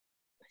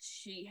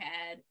she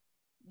had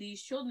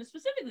these children,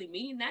 specifically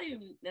me, not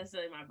even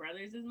necessarily my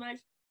brothers as much,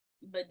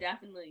 but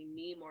definitely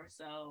me more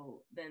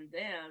so than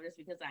them, just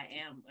because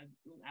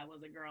I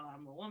was a girl,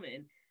 I'm a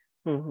woman.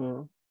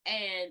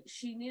 And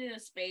she needed a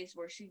space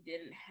where she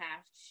didn't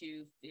have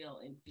to feel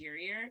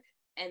inferior,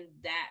 and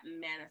that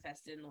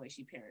manifested in the way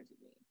she parented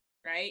me,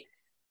 right?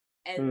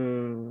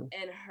 And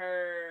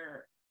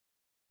her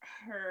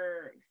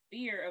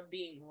fear of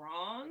being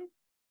wrong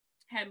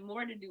had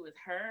more to do with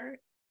her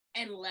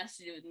and less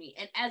to do with me.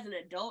 And as an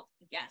adult,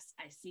 yes,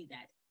 I see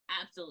that.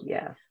 Absolutely.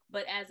 Yeah.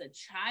 But as a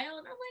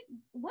child, I'm like,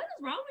 what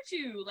is wrong with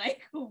you?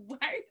 Like, why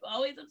are you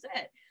always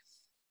upset?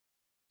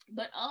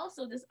 But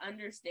also this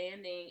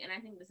understanding, and I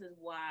think this is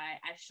why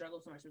I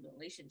struggle so much with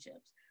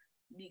relationships,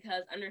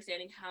 because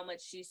understanding how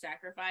much she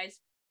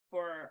sacrificed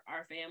for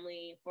our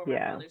family, for my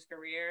brother's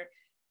career,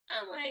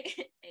 I'm like,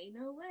 ain't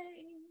no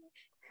way,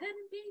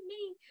 couldn't be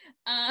me.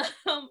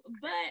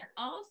 But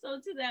also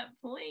to that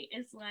point,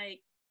 it's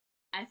like,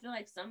 I feel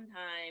like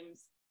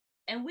sometimes,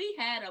 and we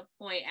had a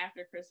point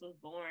after Chris was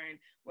born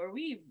where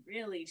we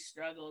really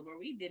struggled, where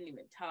we didn't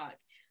even talk,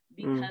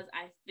 because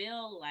I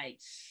feel like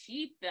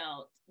she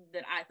felt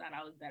that I thought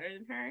I was better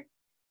than her.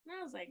 And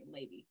I was like,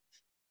 lady,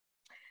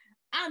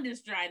 I'm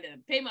just trying to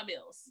pay my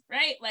bills,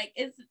 right? Like,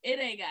 it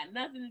ain't got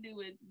nothing to do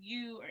with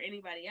you or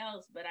anybody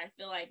else. But I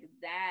feel like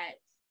that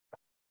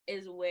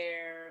is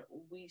where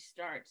we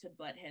start to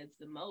butt heads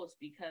the most,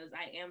 because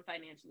I am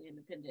financially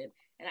independent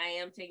and I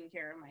am taking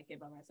care of my kid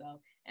by myself.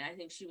 And I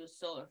think she was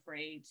so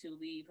afraid to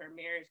leave her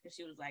marriage because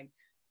she was like,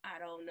 I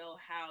don't know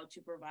how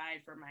to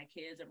provide for my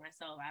kids or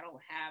myself. I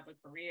don't have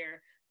a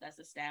career that's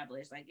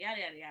established, like yada,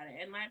 yada, yada.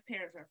 And my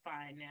parents are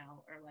fine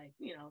now, or like,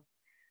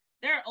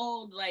 they're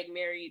old, like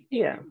married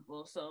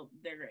people, so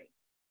they're great.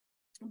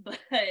 But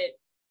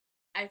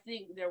I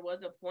think there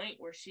was a point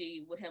where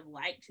she would have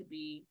liked to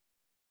be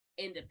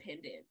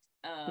independent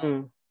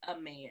of a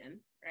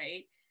man,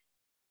 right?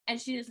 And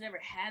she just never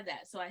had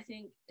that. So I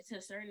think to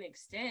a certain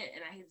extent,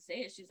 and I hate to say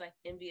it, she's like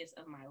envious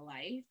of my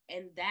life,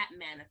 and that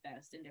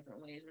manifests in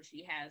different ways where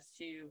she has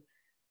to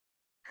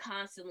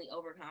constantly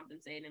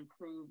overcompensate and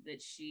prove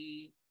that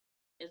she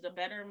is a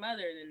better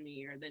mother than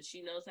me, or that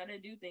she knows how to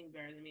do things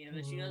better than me, or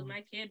that she knows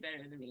my kid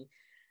better than me.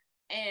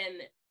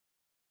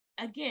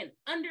 And again,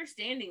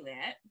 understanding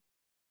that,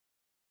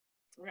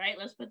 right?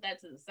 Let's put that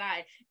to the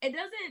side. It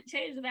doesn't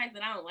change the fact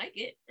that I don't like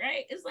it,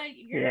 right? It's like,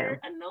 you're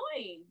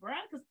annoying, bro,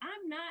 because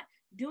I'm not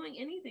doing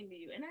anything to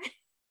you. And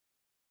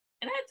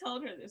I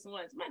told her this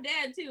once, my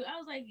dad too. I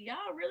was like,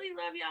 y'all really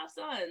love y'all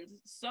sons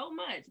so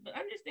much, but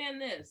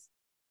understand this: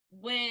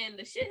 when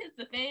the shit hits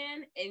the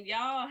fan and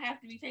y'all have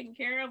to be taken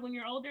care of when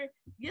you're older,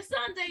 your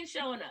sons ain't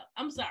showing up.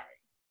 I'm sorry.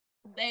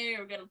 They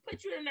are gonna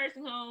put you in a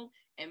nursing home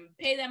and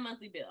pay that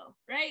monthly bill,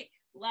 right?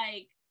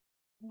 Like,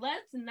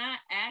 let's not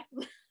act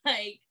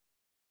like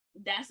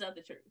that's not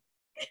the truth.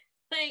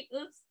 Like,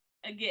 let's,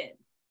 again,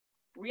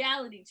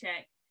 reality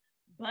check.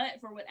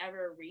 But for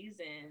whatever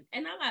reason,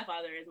 and not my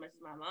father as much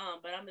as my mom,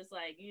 but I'm just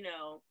like,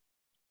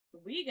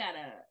 we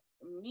gotta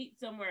meet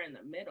somewhere in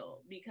the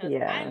middle, because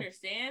I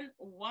understand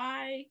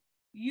why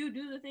you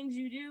do the things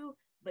you do,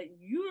 but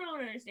you don't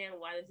understand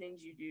why the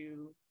things you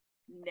do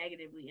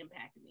negatively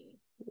impact me,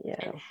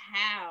 and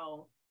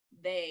how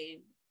they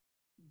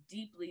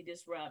deeply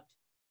disrupt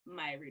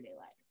my everyday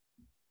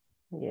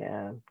life.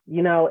 Yeah.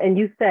 And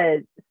you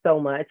said so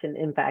much. And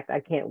in fact, I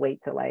can't wait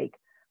to like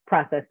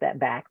process that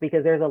back,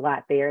 because there's a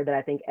lot there that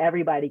I think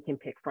everybody can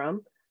pick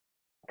from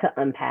to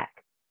unpack,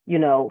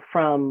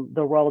 from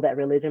the role that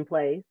religion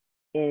plays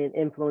in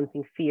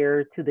influencing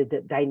fear, to the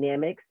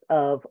dynamics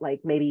of like,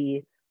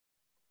 maybe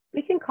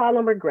we can call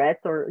them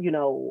regrets, or,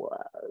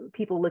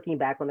 people looking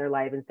back on their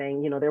life and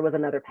saying, there was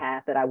another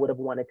path that I would have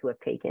wanted to have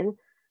taken,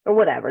 or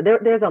whatever.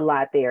 There's a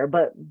lot there,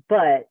 but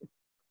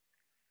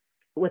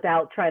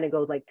without trying to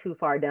go like too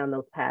far down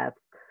those paths,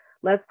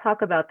 let's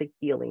talk about the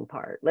healing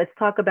part. Let's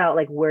talk about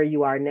like where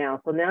you are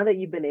now. So now that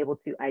you've been able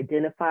to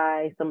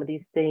identify some of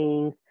these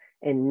things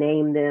and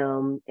name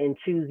them and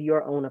choose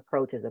your own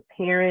approach as a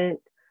parent,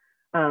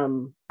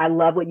 I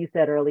love what you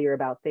said earlier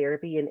about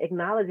therapy and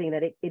acknowledging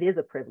that it is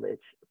a privilege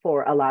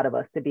for a lot of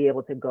us to be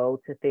able to go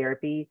to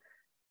therapy.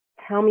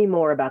 Tell me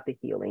more about the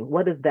healing.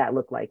 What does that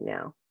look like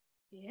now?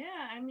 Yeah,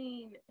 I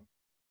mean,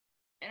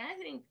 and I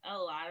think a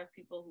lot of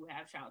people who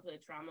have childhood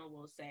trauma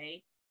will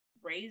say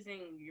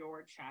raising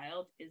your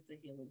child is the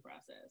healing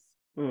process,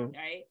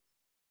 right?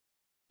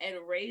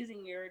 And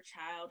raising your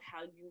child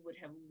how you would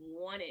have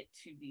wanted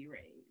to be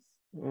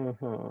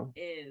raised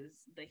is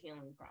the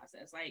healing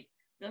process. Like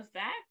the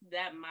fact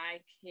that my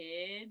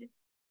kid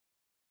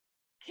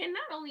can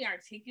not only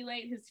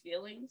articulate his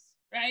feelings,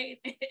 right?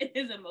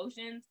 His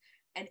emotions,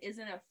 and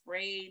isn't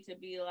afraid to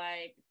be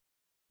like,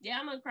 yeah,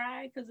 I'm gonna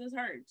cry because this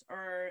hurts,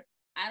 or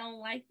I don't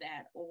like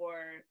that,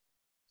 or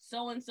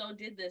so and so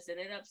did this and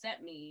it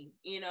upset me,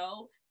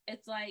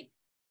 it's like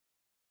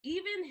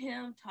even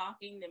him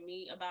talking to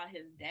me about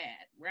his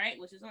dad, right?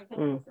 Which is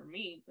uncomfortable for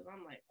me because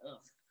I'm like,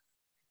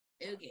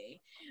 ugh,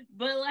 okay.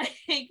 But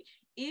like,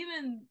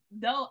 even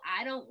though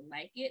I don't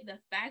like it, the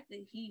fact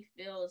that he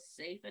feels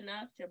safe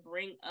enough to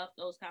bring up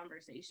those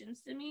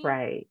conversations to me,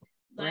 right?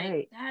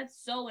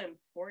 That's so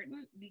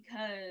important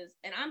because,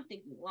 and I'm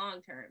thinking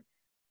long term,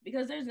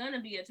 because there's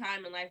gonna be a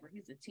time in life where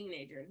he's a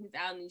teenager and he's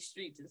out in these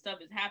streets and stuff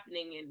is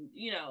happening, and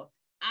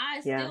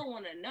I still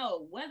want to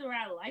know whether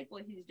I like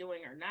what he's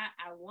doing or not.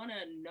 I want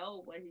to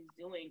know what he's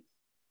doing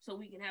so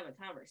we can have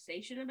a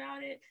conversation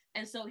about it.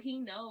 And so he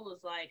knows,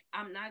 like,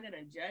 I'm not going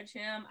to judge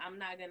him. I'm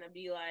not going to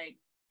be like,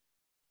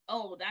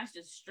 oh, that's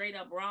just straight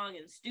up wrong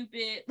and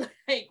stupid.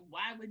 Like,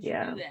 why would you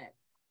do that?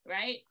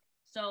 Right?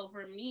 So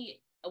for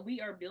me, we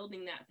are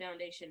building that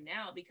foundation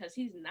now because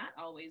he's not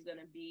always going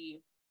to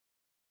be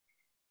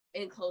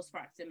in close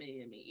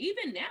proximity to me.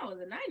 Even now, as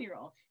a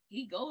 9-year-old,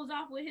 he goes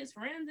off with his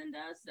friends and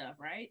does stuff,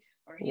 right?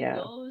 Or he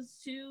goes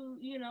to,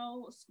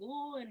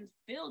 school and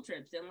field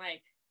trips, and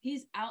like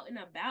he's out and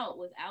about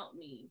without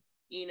me,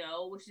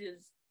 which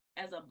is,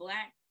 as a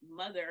Black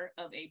mother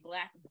of a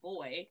Black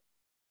boy,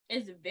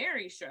 is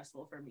very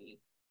stressful for me.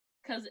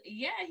 Because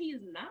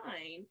he's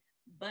 9,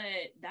 but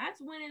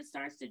that's when it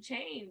starts to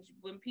change,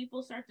 when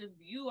people start to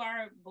view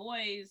our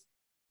boys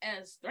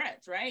as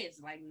threats, right? It's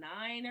like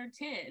 9 or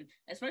 10,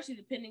 especially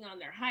depending on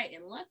their height.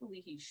 And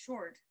luckily he's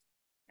short.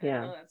 I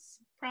know that's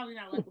probably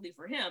not luckily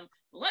for him,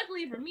 but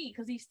luckily for me,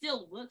 because he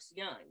still looks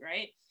young,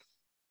 right?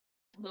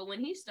 But when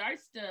he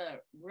starts to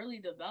really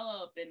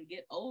develop and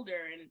get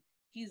older, and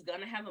he's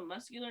gonna have a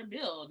muscular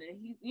build, and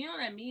he, you know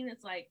what I mean?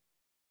 It's like,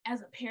 as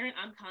a parent,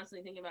 I'm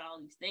constantly thinking about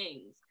all these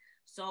things.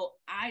 So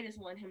I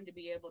just want him to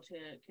be able to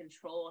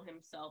control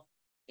himself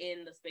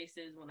in the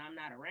spaces when I'm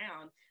not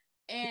around.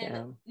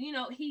 And,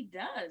 he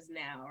does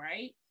now,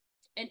 right?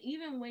 And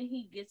even when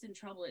he gets in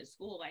trouble at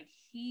school, like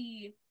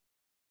he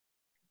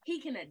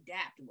can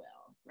adapt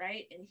well,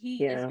 right? And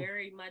he is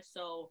very much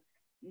so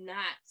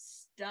not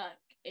stuck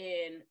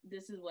in,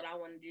 this is what I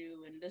want to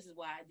do and this is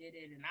why I did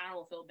it and I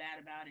don't feel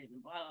bad about it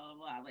and blah, blah,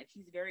 blah. Like,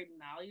 he's very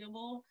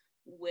malleable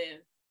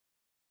with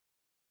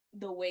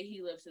the way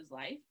he lives his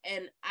life.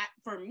 And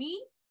for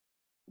me,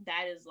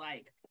 that is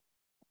like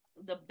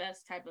the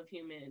best type of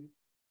human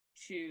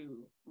to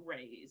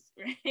raise,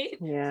 right?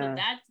 So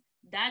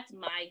that's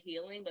my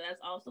healing, but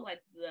that's also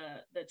like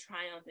the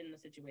triumph in the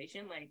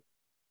situation. Like,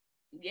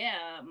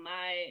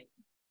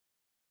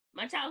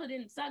 my childhood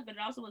didn't suck, but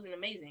it also wasn't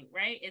amazing,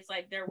 right? It's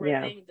like there were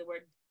things that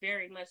were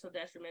very much so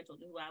detrimental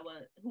to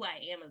who I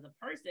am as a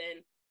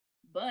person,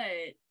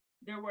 but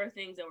there were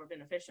things that were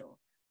beneficial.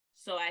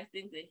 So I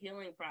think the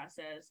healing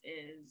process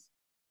is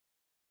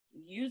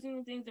using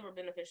the things that were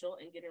beneficial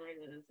and getting rid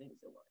of the things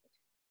that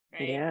weren't,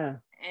 right? Yeah.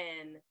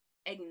 And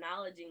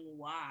acknowledging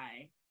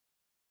why.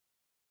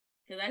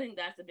 Because I think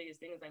that's the biggest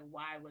thing, is like,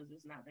 why was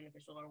this not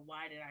beneficial, or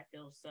why did I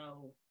feel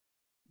so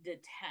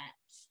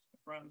detached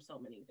from so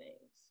many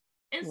things?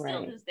 And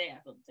still to this day,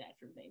 I feel detached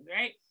from things,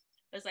 right?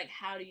 But it's like,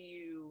 how do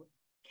you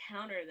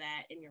counter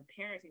that in your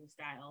parenting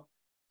style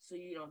so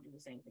you don't do the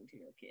same thing to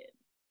your kid?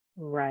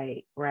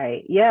 Right.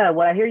 Yeah,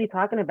 what I hear you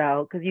talking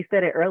about, because you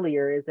said it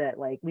earlier, is that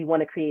like we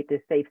want to create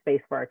this safe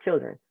space for our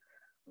children.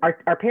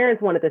 Our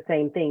parents wanted the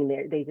same thing.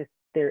 They just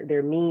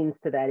their means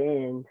to that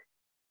end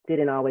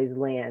didn't always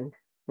land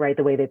right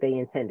the way that they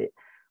intended.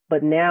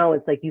 But now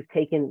it's like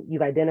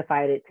you've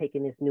identified it,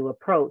 taken this new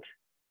approach,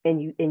 and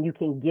you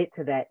can get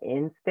to that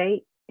end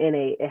state in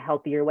a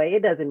healthier way.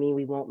 It doesn't mean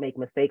we won't make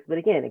mistakes, but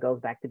again, it goes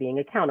back to being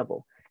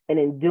accountable. And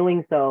in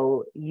doing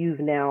so, you've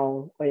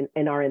now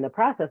and are in the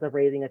process of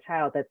raising a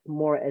child that's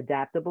more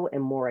adaptable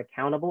and more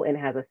accountable and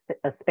has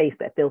a space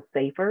that feels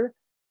safer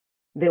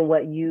than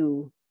what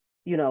you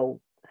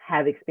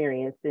have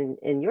experienced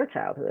in your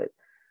childhood.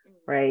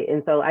 Right.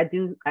 And so I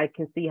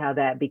can see how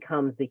that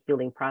becomes the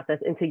healing process.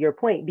 And to your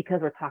point,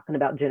 because we're talking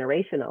about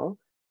generational,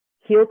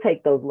 he'll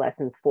take those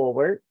lessons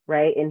forward,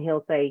 right? And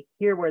he'll say,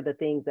 here were the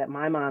things that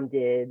my mom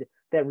did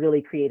that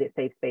really created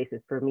safe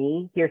spaces for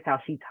me. Here's how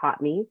she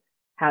taught me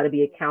how to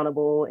be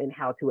accountable and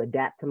how to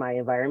adapt to my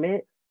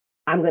environment.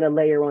 I'm going to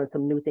layer on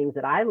some new things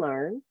that I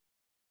learned,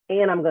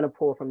 and I'm going to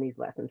pull from these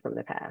lessons from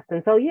the past.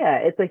 And so, yeah,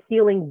 it's a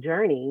healing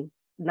journey,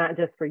 not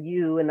just for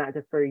you and not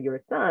just for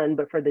your son,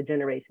 but for the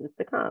generations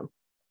to come.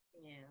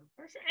 Yeah,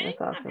 for sure. And That's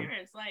even awesome. my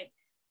parents, like,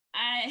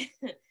 I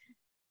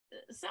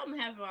something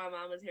happened while my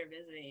mom was here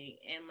visiting,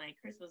 and like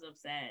Chris was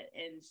upset,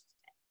 and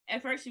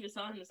at first she was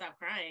telling him to stop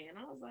crying, and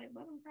I was like,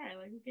 let him cry,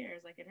 like who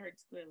cares, like it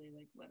hurts clearly,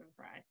 like let him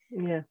cry.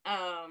 Yeah.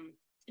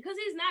 Because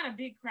he's not a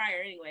big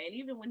crier anyway, and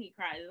even when he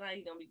cries, it's not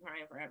like he's gonna be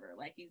crying forever.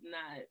 Like he's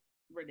not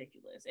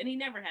ridiculous, and he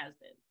never has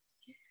been.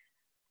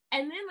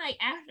 And then like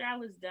after I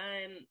was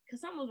done, because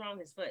something was wrong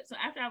with his foot. So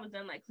after I was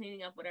done like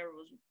cleaning up whatever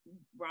was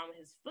wrong with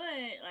his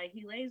foot, like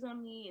he lays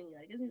on me and he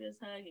like gives me this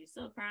hug. He's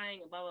still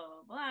crying and blah blah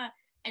blah blah.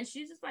 And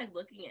she's just like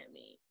looking at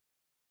me.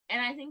 And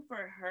I think for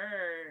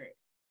her,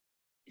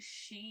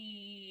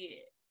 she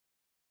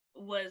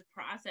was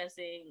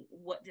processing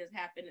what just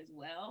happened as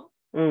well,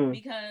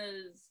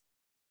 because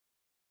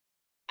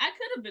I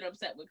could have been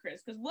upset with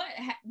Chris because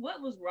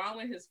what was wrong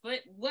with his foot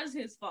was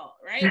his fault,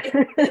 right?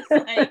 It's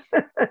like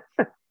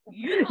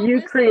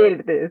you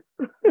created this.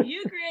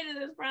 You created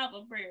this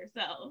problem for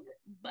yourself.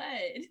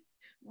 But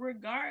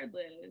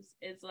regardless,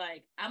 it's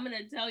like I'm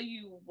gonna tell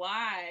you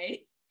why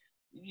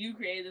you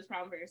created this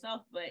problem for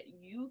yourself, but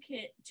you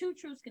can't. Two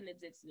truths can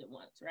exist at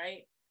once,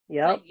 right?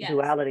 Yep, like, yes,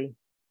 duality.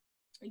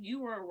 You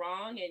were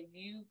wrong and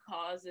you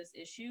caused this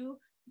issue,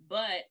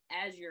 but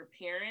as your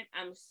parent,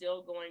 I'm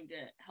still going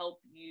to help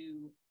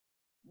you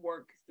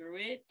work through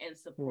it and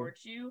support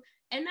you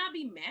and not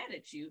be mad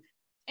at you.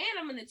 And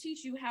I'm going to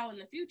teach you how in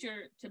the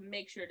future to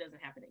make sure it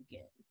doesn't happen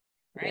again.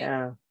 Right.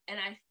 Yeah. And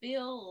I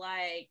feel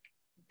like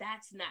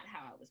that's not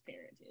how I was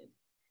parented.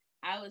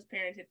 I was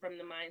parented from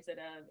the mindset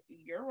of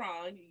you're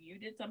wrong. You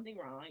did something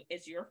wrong.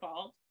 It's your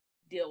fault.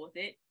 Deal with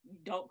it.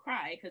 Don't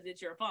cry because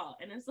it's your fault.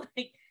 And it's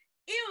like,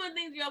 even when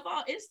things are your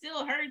fault, it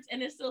still hurts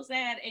and it's still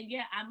sad. And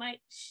yeah, I might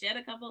shed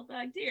a couple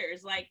of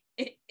tears. Like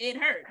it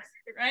hurts.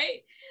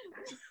 Right.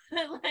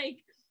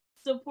 Like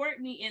support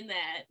me in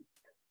that.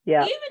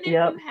 Yeah. Even if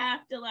you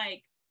have to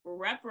like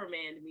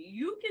reprimand me,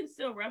 you can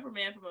still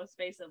reprimand from a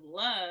space of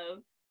love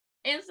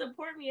and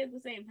support me at the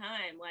same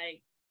time.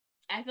 Like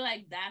I feel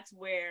like that's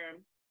where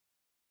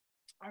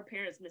our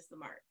parents missed the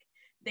mark.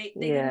 They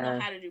didn't know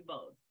how to do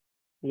both.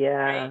 Yeah.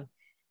 Right?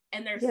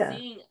 And they're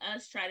seeing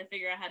us try to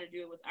figure out how to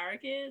do it with our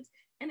kids.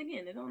 And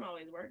again, it don't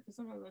always work because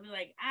sometimes they'll be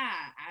like,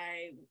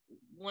 I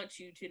want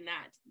you to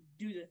not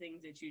do the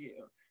things that you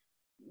do.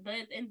 But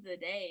at the end of the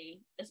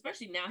day,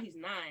 especially now he's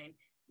 9,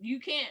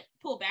 you can't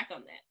pull back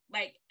on that.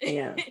 Like,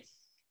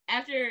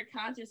 after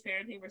conscious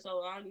parenting for so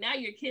long, now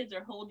your kids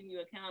are holding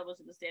you accountable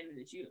to the standard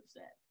that you have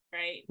set,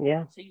 right?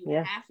 Yeah. So you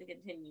have to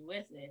continue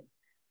with it.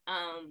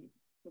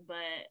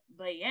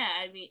 But yeah,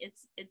 I mean,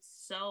 it's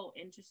so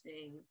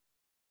interesting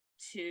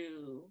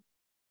to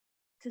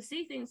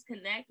see things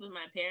connect with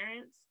my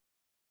parents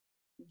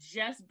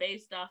just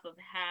based off of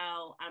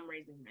how I'm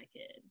raising my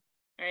kid,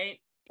 right?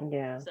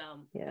 Yeah. So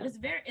it's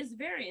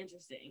very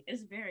interesting.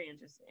 It's very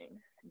interesting.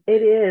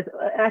 It is.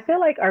 I feel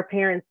like our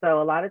parents,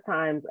 though, a lot of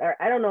times,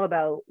 I don't know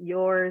about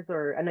yours,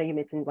 or I know you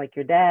mentioned like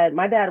your dad.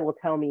 My dad will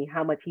tell me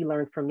how much he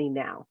learned from me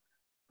now,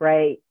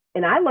 right?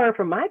 And I learn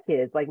from my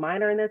kids, like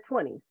mine are in their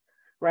 20s,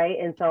 right?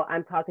 And so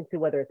I'm talking to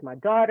whether it's my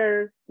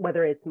daughters,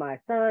 whether it's my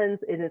sons,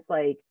 and it's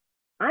like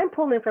I'm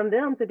pulling from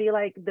them to be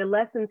like the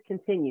lessons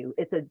continue.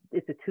 It's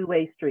a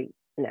two-way street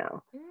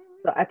now.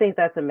 So I think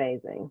that's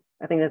amazing.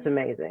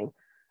 Amazing.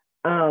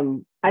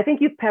 I think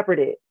you've peppered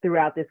it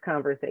throughout this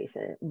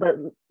conversation, but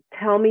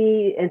tell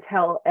me and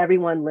tell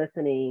everyone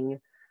listening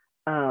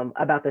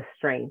about the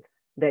strength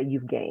that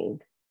you've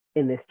gained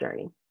in this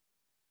journey.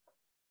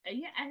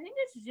 Yeah, I think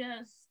it's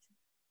just,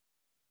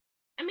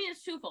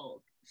 it's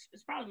twofold.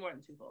 It's probably more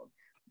than twofold.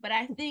 But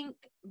I think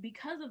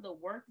because of the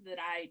work that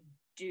I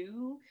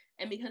do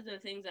and because of the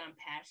things that I'm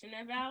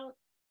passionate about,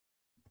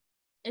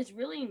 it's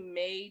really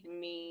made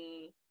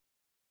me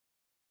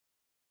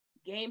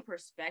gain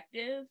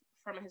perspective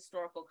from a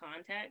historical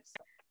context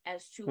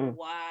as to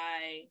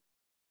why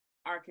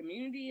our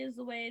community is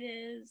the way it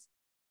is,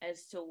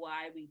 as to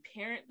why we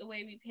parent the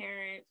way we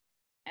parent,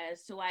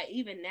 as to why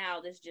even now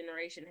this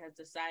generation has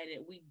decided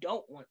we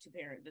don't want to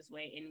parent this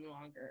way any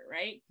longer,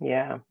 right?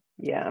 Yeah.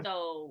 Yeah.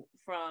 So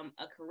from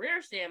a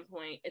career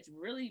standpoint, it's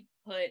really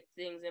put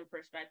things in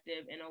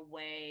perspective in a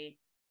way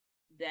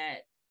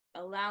that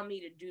allow me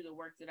to do the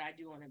work that I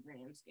do on a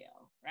grand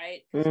scale,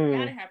 right? Because you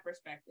gotta have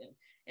perspective.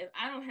 If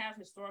I don't have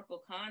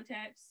historical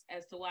context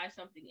as to why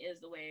something is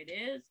the way it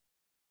is,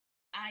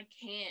 I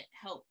can't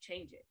help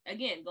change it.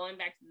 Again, going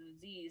back to the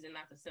disease and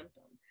not the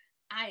symptom.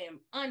 I am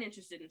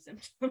uninterested in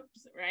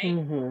symptoms, right?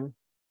 Mm-hmm.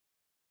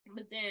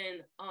 But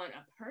then on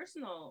a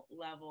personal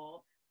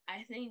level,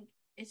 I think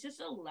it's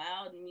just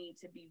allowed me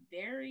to be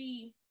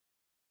very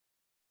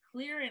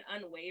clear and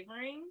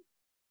unwavering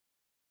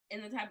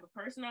in the type of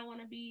person I want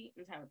to be,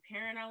 and the type of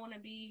parent I want to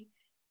be,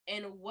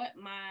 and what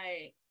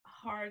my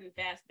hard and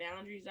fast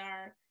boundaries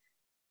are.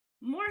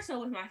 More so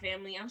with my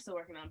family. I'm still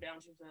working on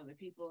boundaries with other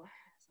people.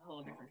 It's a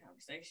whole different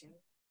conversation.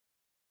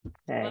 But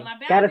Hey, my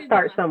gotta boundaries,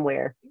 start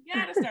somewhere. you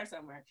gotta start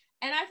somewhere.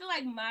 And I feel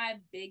like my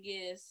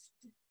biggest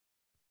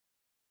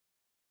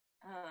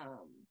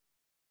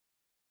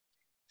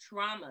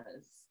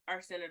traumas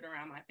are centered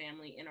around my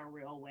family in a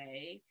real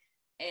way.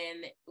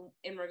 And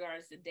in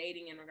regards to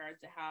dating, in regards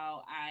to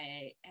how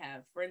I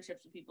have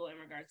friendships with people, in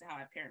regards to how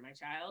I parent my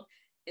child,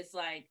 it's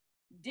like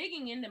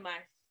digging into my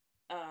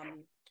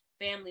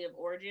family of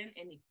origin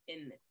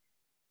and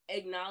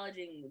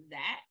acknowledging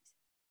that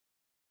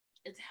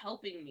it's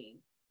helping me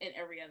in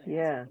every other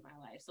aspect of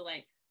my life. So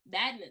like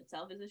that in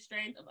itself is a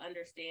strength of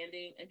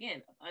understanding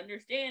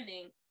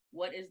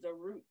what is the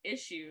root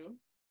issue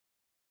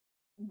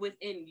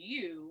within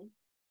you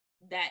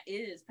that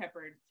is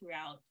peppered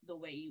throughout the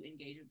way you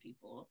engage with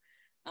people.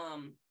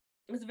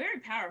 It's very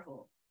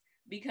powerful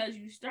because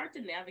you start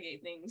to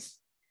navigate things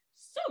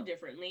so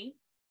differently.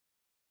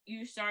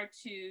 You start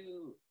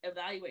to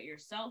evaluate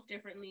yourself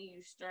differently.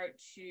 You start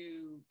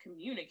to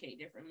communicate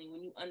differently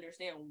when you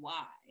understand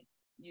why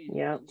you do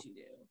things you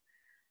do.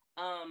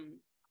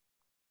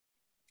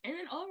 And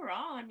then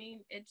overall, I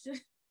mean, it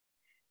just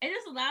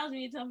allows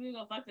me to tell people to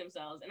go fuck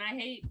themselves. And I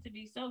hate to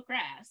be so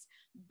crass,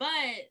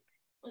 but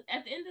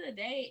at the end of the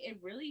day, it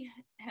really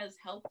has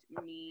helped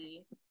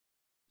me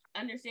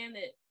understand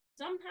that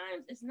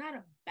sometimes it's not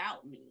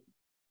about me.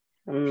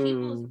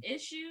 People's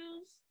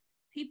issues,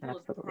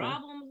 people's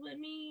problems with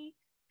me,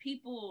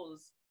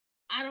 people's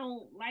I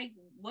don't like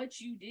what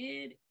you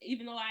did,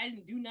 even though I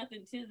didn't do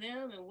nothing to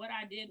them, and what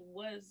I did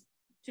was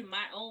to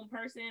my own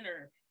person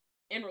or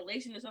in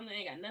relation to something that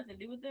ain't got nothing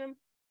to do with them.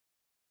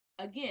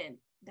 Again,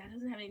 that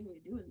doesn't have anything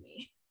to do with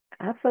me.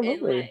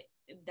 Absolutely. And like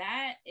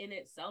that in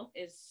itself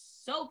is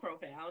so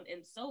profound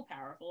and so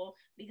powerful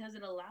because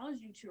it allows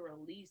you to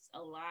release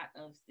a lot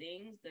of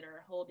things that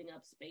are holding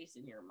up space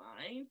in your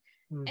mind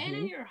and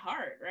in your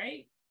heart,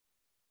 right?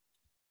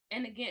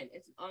 And again,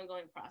 it's an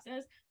ongoing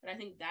process, but I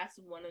think that's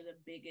one of the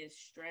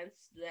biggest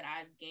strengths that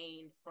I've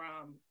gained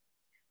from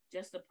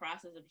just the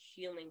process of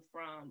healing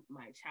from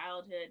my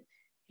childhood,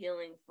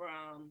 healing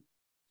from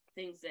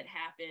things that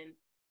happened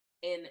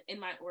in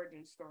my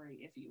origin story,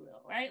 if you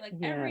will, right? Like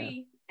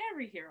every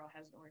hero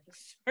has an origin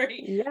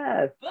story.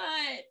 Yes.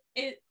 But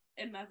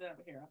and not that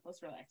I'm a hero,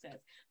 let's relax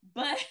that.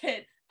 But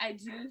I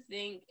do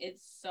think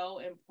it's so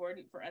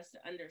important for us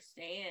to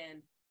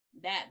understand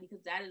that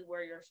because that is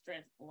where your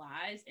strength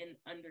lies in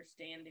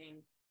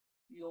understanding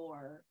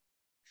your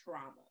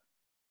trauma.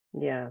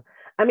 Yeah.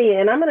 I mean,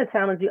 and I'm going to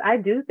challenge you. I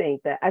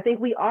think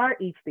we are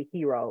each the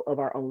hero of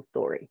our own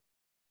story.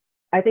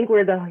 I think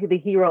we're the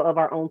hero of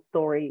our own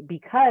story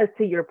because,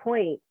 to your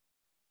point,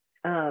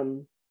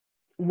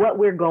 what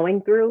we're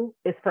going through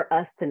is for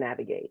us to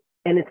navigate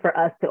and it's for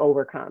us to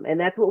overcome. And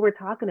that's what we're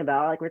talking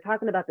about. Like, we're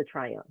talking about the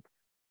triumph.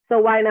 So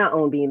why not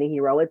own being the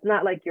hero? It's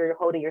not like you're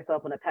holding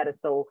yourself on a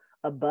pedestal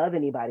above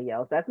anybody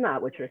else. That's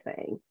not what you're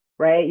saying,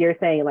 right? You're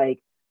saying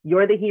like,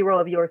 you're the hero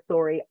of your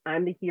story.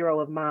 I'm the hero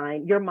of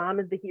mine. Your mom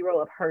is the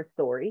hero of her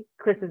story.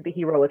 Chris is the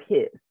hero of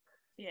his.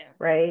 Yeah.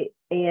 Right.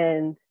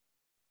 And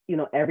you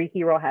know, every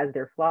hero has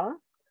their flaws,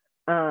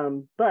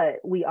 but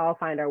we all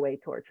find our way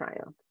toward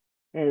triumph,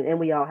 and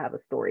we all have a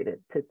story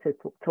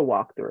to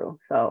walk through.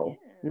 So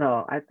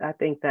no, I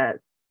think that's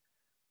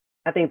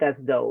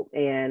dope,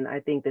 and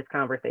I think this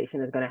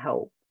conversation is going to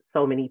help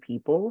so many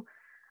people.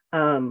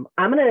 I'm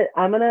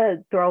gonna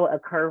throw a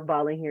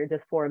curveball in here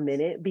just for a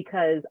minute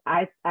because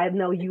I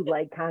know you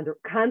like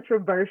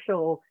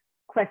controversial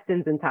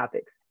questions and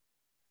topics.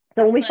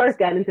 So when we first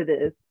got into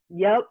this,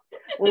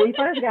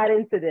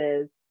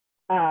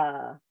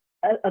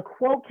 a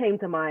quote came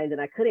to mind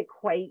and I couldn't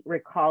quite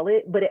recall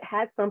it, but it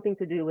had something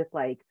to do with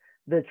like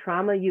the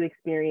trauma you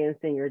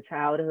experienced in your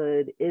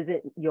childhood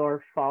isn't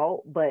your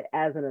fault, but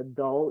as an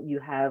adult, you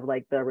have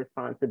like the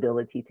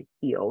responsibility to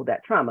heal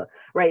that trauma,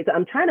 right? So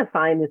I'm trying to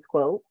find this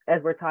quote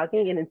as we're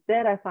talking, and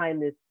instead I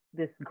find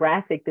this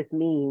graphic, this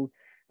meme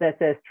that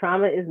says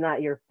trauma is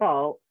not your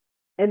fault,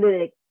 and then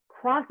it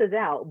crosses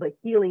out, but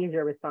healing is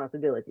your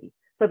responsibility.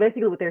 So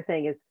basically what they're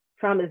saying is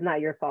trauma is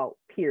not your fault,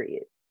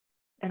 period.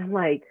 And I'm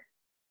like,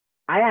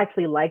 I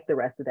actually like the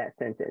rest of that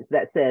sentence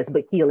that says,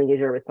 but healing is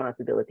your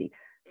responsibility.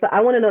 So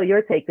I want to know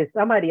your take because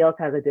somebody else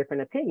has a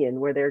different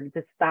opinion where they're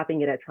just stopping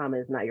it at trauma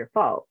is not your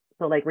fault.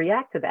 So like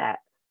react to that.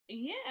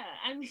 Yeah,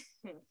 I mean,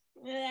 I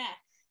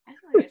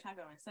feel like I talk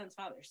about my son's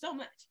father so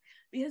much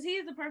because he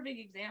is the perfect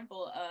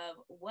example of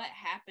what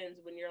happens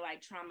when you're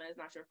like, trauma is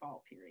not your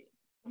fault, period.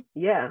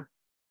 Yeah.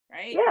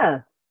 Right?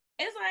 Yeah.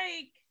 It's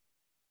like,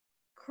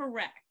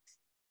 correct.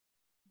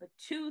 But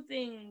two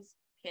things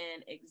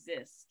can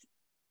exist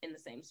in the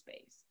same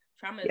space.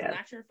 Trauma is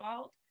not your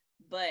fault,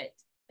 but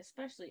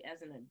especially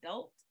as an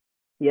adult,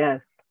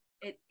 yes,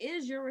 it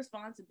is your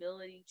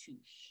responsibility to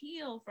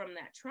heal from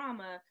that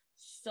trauma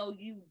so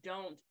you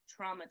don't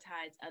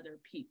traumatize other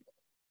people.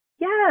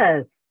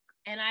 Yes.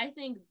 And I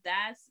think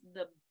that's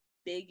the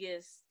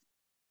biggest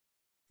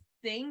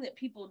thing that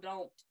people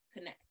don't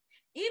connect.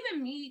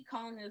 Even me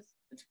calling this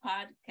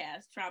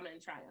podcast Trauma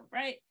and Triumph,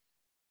 right?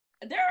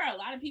 There are a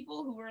lot of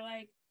people who are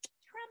like,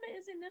 trauma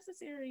isn't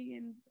necessary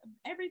and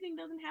everything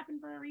doesn't happen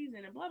for a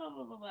reason and blah, blah,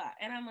 blah, blah, blah.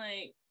 And I'm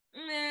like,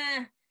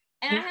 nah.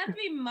 And I have to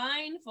be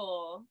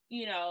mindful,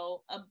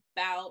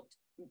 about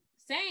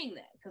saying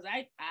that, because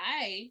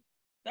I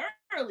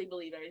thoroughly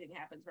believe everything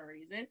happens for a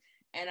reason,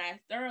 and I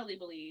thoroughly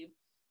believe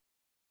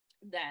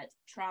that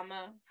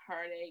trauma,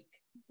 heartache,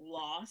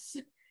 loss,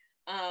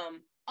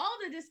 all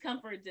the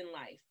discomforts in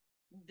life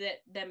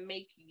that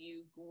make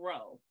you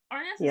grow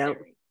are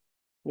necessary.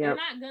 You're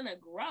not gonna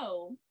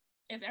grow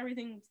if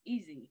everything's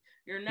easy.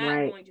 You're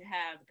not going to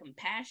have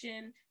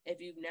compassion if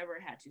you've never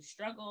had to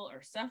struggle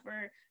or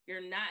suffer.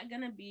 You're not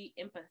gonna be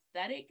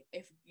empathetic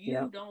if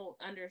you don't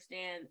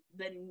understand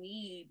the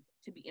need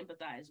to be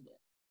empathized with.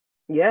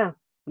 Yeah.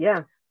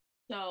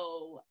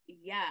 So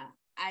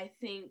I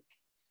think,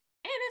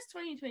 and it's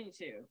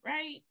 2022,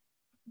 right?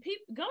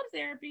 People go to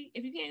therapy.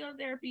 If you can't go to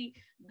therapy,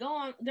 go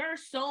on. There are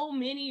so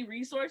many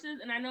resources,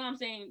 and I know I'm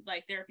saying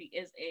like therapy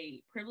is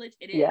a privilege.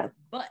 It is,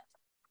 but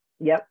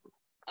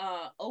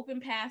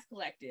Open Path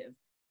Collective,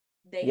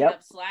 they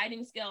have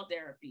sliding scale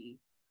therapy.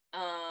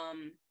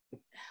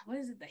 What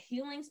is it? The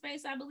Healing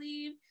Space, I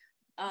believe.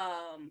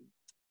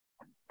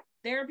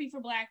 Therapy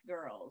for Black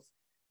girls.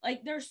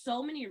 Like, there's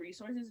so many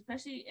resources,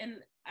 especially,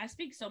 and I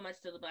speak so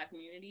much to the Black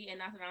community, and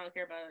not that I don't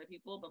care about other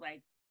people, but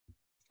like,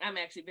 I'm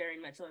actually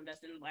very much so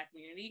invested in the Black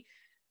community.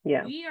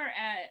 Yeah. We are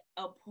at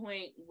a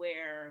point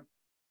where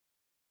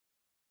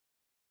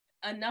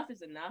enough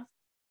is enough.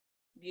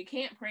 You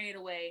can't pray it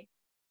away.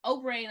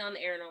 Oprah ain't on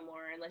the air no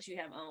more unless you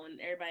have OWN.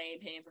 Everybody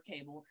ain't paying for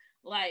cable.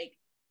 Like,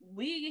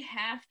 we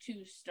have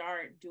to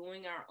start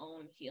doing our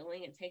own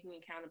healing and taking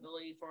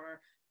accountability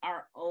for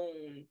our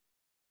own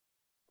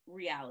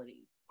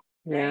reality.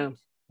 Right?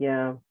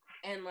 Yeah.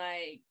 And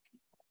like,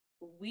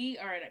 we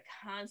are in a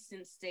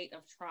constant state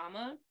of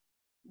trauma.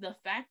 The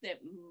fact that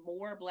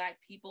more Black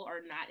people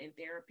are not in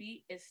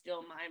therapy is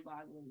still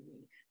mind-boggling to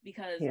me,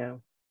 because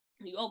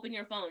you open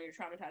your phone, you're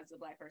traumatized as a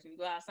Black person. You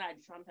go outside,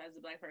 you're traumatized as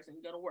a Black person.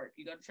 You go to work,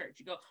 you go to church,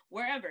 you go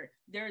wherever.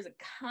 There is a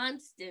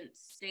constant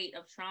state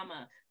of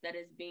trauma that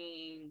is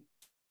being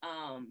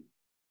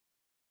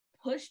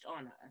pushed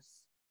on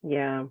us.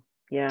 Yeah.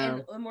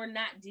 And we're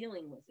not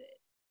dealing with it.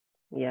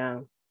 Yeah.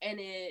 And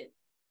it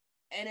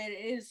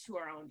is to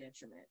our own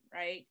detriment,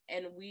 right?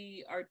 And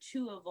we are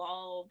too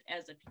evolved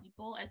as a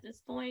people at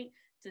this point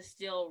to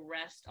still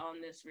rest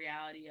on this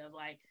reality of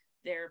like,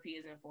 therapy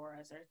isn't for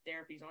us, or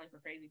therapy is only for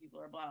crazy people,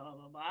 or blah, blah,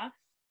 blah, blah.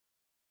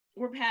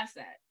 We're past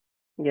that.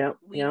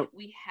 We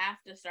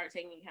have to start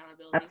taking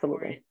accountability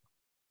for it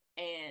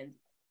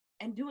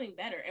and doing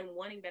better and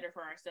wanting better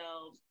for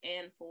ourselves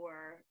and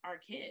for our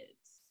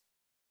kids.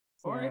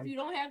 Or if you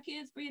don't have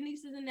kids, for your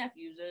nieces and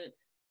nephews,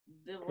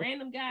 the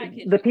random guy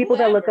kids, the people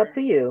whoever. that look up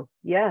to you.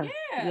 Yeah.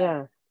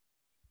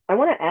 I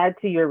want to add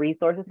to your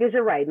resources, because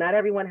you're right, not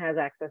everyone has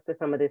access to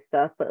some of this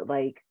stuff, but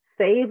like,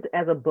 saved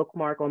as a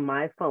bookmark on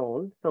my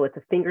phone, so it's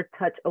a finger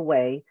touch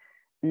away,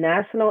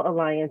 National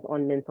Alliance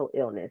on Mental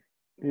Illness,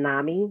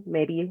 NAMI,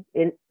 maybe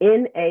in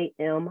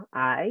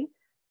NAMI,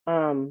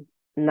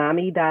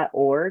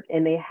 NAMI.org,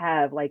 and they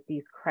have like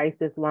these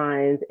crisis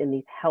lines and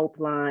these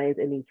helplines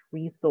and these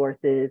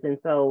resources. And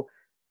so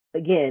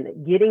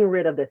again, getting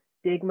rid of the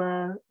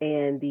stigma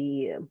and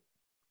the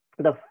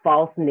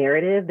false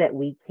narrative that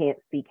we can't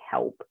seek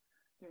help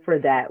for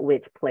that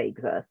which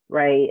plagues us,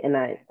 right? And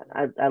I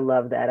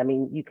love that. I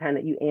mean, you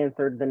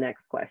answered the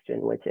next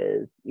question, which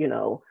is,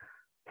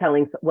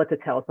 telling what to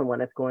tell someone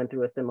that's going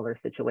through a similar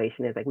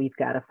situation is like, we've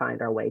got to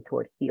find our way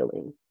toward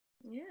healing.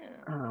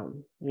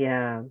 And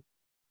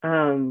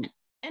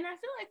I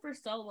feel like for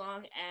so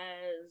long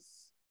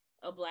as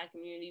a Black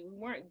community, we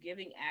weren't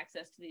giving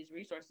access to these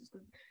resources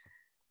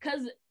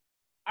because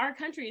our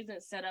country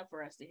isn't set up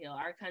for us to heal.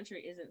 Our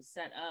country isn't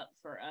set up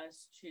for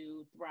us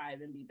to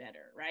thrive and be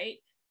better, right?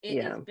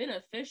 It is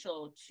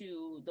beneficial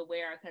to the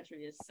way our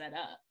country is set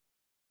up,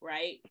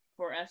 right?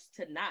 For us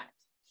to not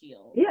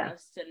heal, for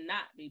us to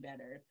not be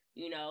better,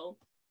 You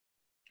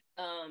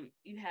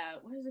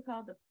have, what is it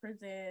called? The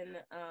prison,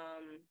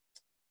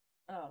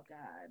 oh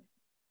God.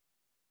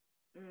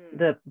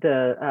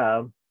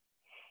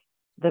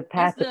 The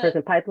path to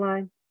prison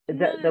pipeline?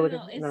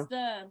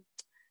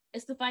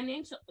 It's the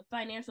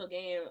financial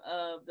game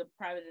of the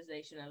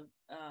privatization of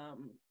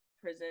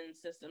prison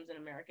systems in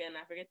America, and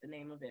I forget the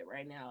name of it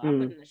right now. I'll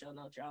put it in the show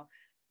notes, y'all.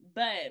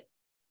 But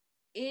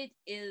it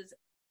is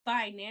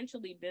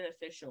financially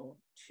beneficial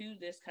to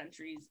this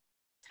country's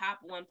top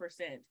 1%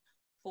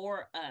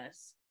 for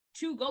us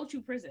to go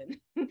to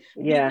prison.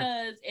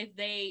 Because if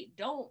they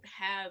don't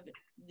have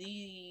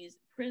these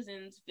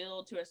prisons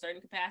filled to a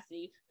certain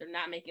capacity, they're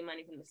not making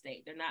money from the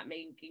state. They're not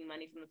making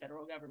money from the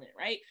federal government,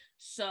 right?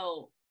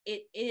 So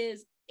it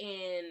is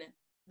in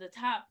the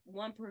top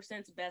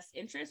 1%'s best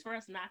interest for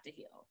us not to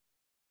heal,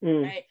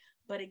 right?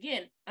 But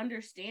again,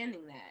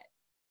 understanding that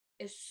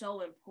is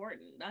so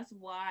important. That's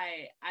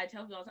why I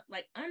tell people,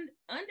 like,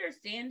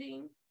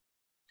 understanding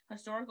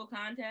historical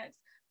context,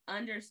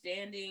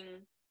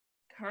 understanding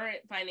current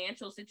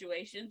financial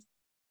situations,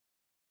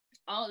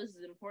 all this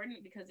is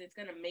important because it's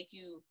going to make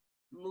you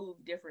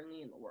move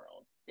differently in the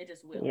world. It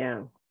just will.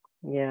 Yeah.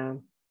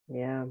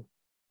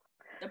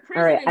 The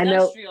prison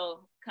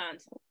industrial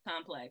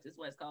complex is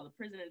what it's called, the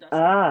prison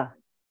industrial complex.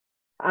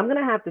 I'm going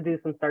to have to do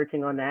some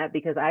searching on that,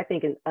 because I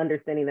think in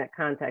understanding that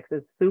context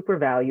is super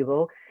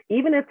valuable,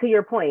 even if, to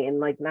your point, and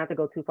like not to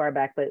go too far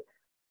back, but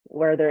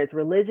whether it's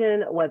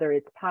religion, whether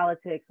it's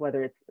politics,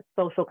 whether it's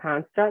social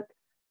construct,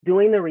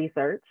 doing the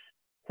research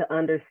to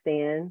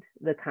understand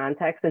the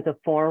context and to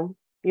form,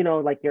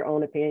 like your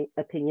own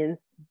opinions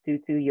due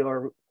to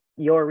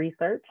your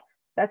research,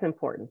 that's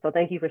important. So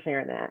thank you for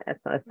sharing that.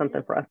 That's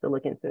something for us to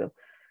look into.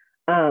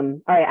 All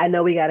right, I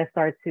know we got to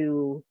start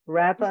to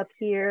wrap up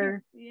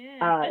here.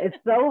 It's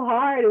so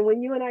hard, and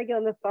when you and I get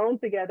on the phone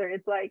together,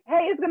 it's like,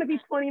 hey, it's gonna be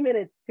 20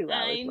 minutes, 2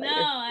 hours later.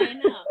 I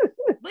know.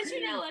 But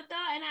you know what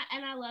though,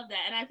 and I love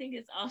that, and I think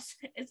it's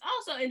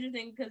also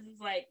interesting because it's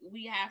like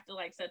we have to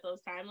like set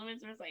those time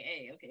limits where it's like,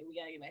 hey, okay, we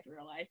gotta get back to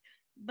real life.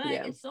 But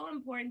it's so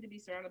important to be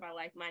surrounded by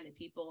like-minded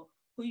people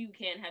who you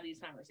can have these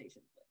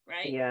conversations with,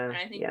 right? And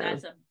I think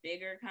that's a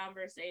bigger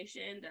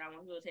conversation that I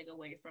want people to take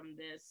away from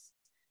this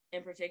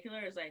in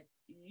particular, is like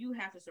you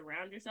have to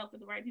surround yourself with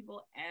the right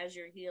people as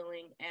you're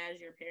healing, as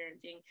you're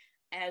parenting,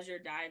 as you're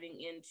diving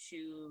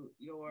into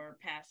your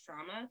past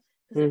trauma.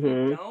 Because if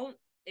you don't,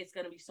 it's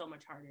going to be so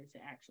much harder to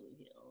actually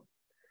heal.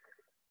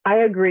 I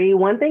agree.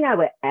 One thing I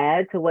would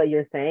add to what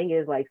you're saying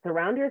is like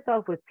surround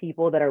yourself with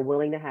people that are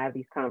willing to have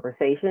these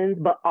conversations,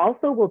 but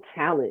also will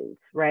challenge,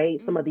 right?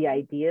 Some of the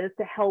ideas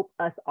to help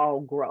us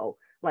all grow.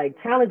 Like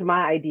challenge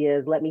my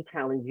ideas, let me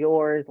challenge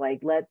yours.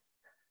 Like let's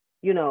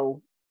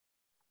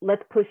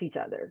push each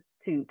other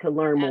to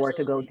learn more,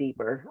 to go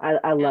deeper.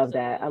 I love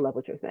that. I love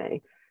what you're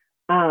saying.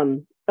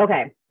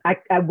 Okay.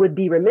 I would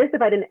be remiss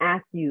if I didn't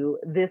ask you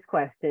this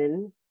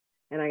question,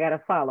 and I got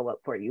a follow-up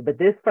for you. But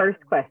this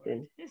first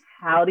question,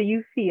 how do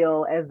you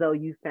feel as though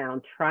you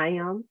found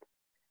triumph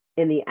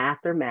in the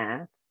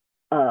aftermath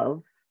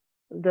of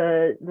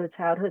the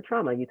childhood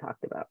trauma you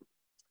talked about?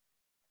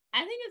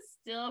 I think it's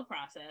still a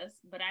process,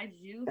 but I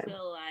do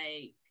feel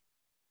like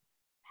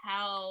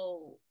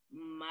how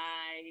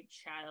my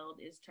child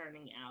is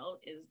turning out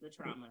is the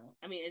trauma.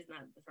 I mean, it's not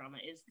the trauma.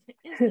 It's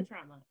the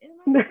trauma.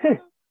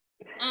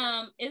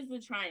 It's the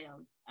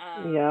triumph.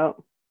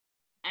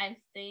 I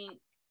think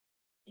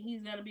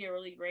he's gonna be a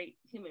really great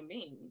human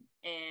being,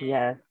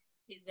 and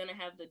he's gonna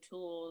have the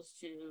tools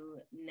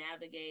to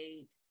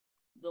navigate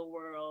the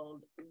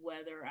world,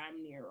 whether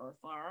I'm near or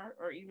far,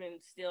 or even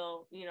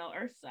still,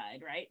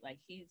 Earthside, right? Like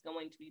he's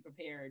going to be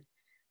prepared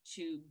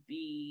to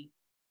be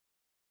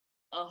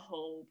a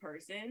whole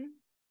person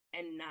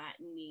and not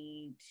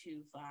need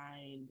to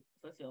find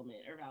fulfillment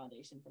or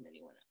validation from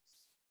anyone else.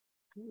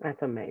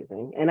 That's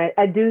amazing. And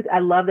I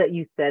love that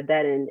you said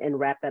that and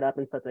wrap that up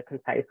in such a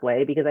concise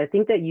way, because I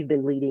think that you've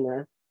been leading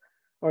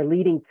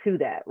to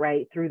that,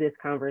 right, through this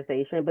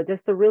conversation. But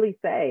just to really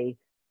say,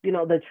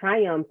 the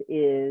triumph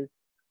is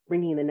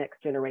bringing the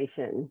next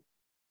generation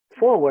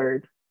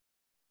forward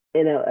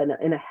in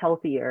a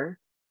healthier,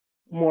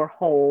 more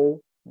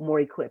whole, more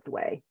equipped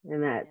way.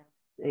 And that's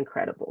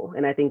incredible.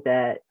 And I think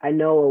that I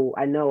know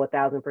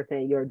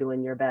 1,000% you're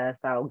doing your best.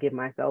 I'll give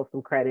myself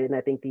some credit. And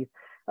I think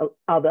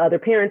all the other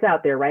parents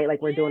out there, right?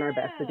 Like we're doing our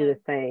best to do the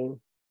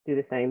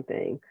same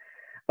thing.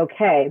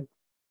 Okay.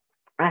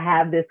 I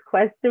have this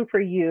question for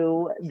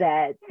you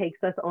that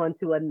takes us on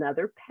to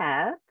another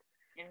path.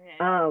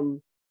 Okay.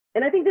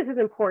 And I think this is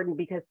important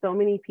because so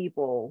many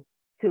people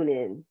tune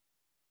in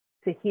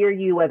to hear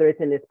you, whether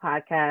it's in this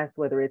podcast,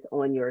 whether it's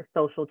on your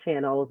social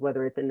channels,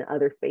 whether it's in the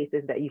other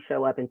spaces that you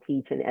show up and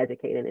teach and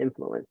educate and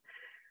influence.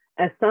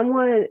 As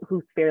someone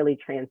who's fairly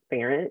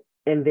transparent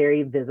and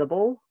very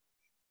visible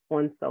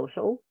on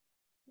social,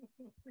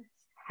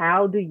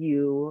 how do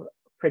you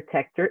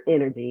protect your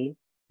energy?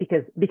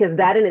 Because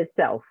that in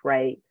itself,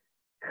 right,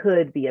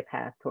 could be a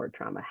path toward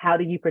trauma. How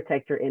do you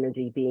protect your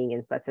energy being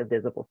in such a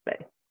visible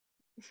space?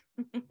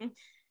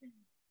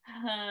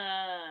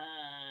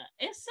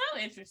 It's so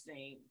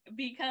interesting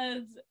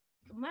because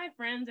my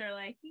friends are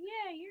like,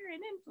 yeah, you're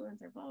an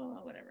influencer, blah, blah,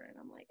 blah, whatever. And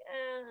I'm like,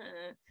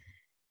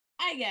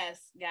 I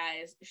guess,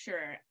 guys,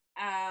 sure.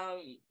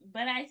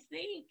 But I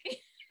think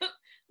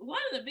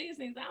one of the biggest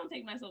things, I don't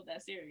take myself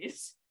that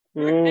serious.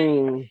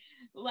 Right?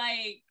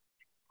 Like,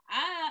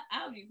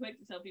 I'll be quick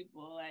to tell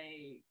people,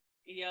 like,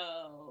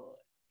 yo,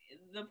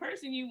 the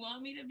person you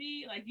want me to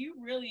be, like, you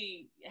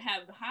really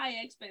have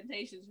high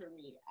expectations for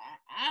me.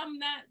 I'm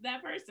not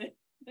that person.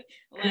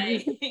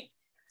 Like,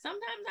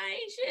 sometimes I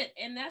ain't shit,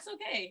 and that's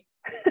okay.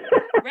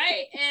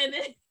 Right?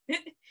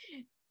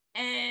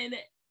 And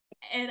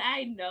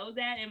I know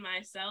that in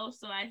myself,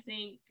 so I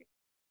think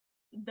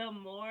the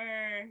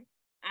more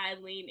I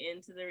lean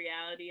into the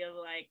reality of,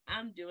 like,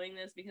 I'm doing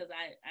this because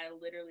I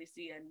literally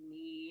see a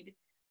need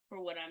for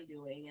what I'm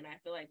doing, and I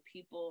feel like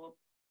people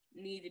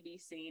need to be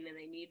seen and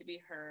they need to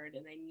be heard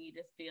and they need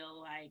to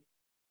feel like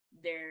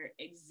their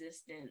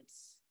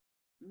existence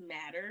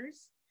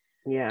matters.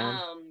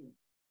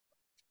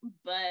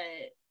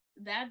 But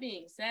that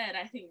being said,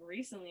 I think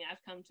recently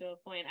I've come to a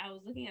point, I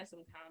was looking at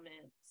some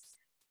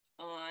comments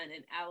on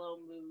an Aloe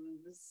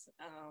Moves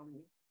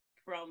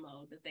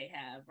promo that they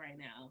have right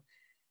now,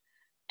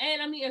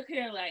 and I mean,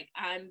 okay, like,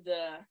 I'm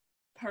the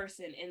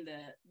person in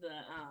the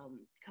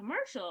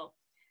commercial.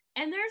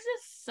 And there's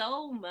just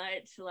so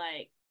much,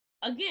 like,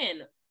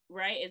 again,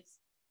 right?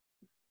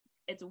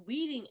 It's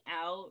weeding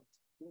out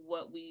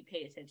what we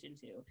pay attention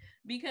to,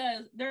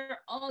 because there are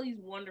all these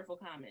wonderful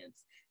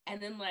comments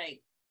and then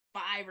like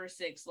 5 or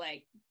 6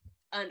 like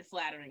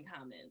unflattering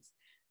comments.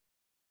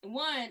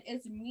 One,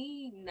 it's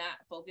me not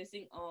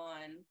focusing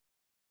on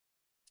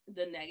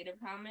the negative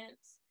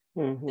comments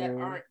that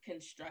aren't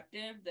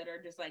constructive, that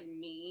are just like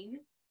mean.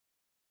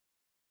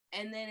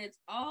 And then it's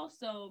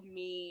also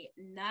me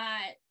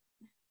not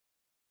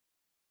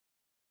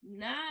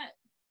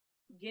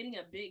getting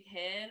a big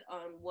head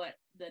on what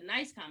the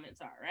nice comments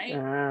are,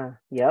 right?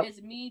 Yep.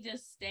 It's me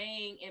just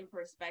staying in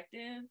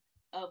perspective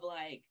of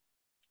like,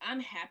 I'm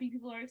happy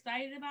people are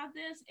excited about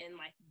this, and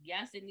like,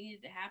 yes, it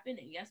needed to happen,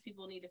 and yes,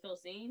 people need to feel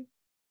seen.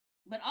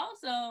 But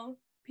also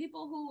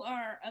people who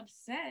are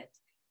upset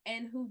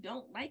and who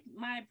don't like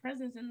my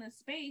presence in this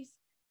space,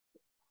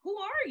 who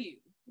are you,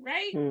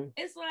 right?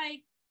 It's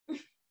like,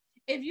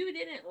 if you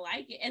didn't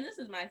like it, and this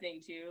is my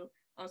thing too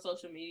on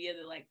social media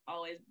that like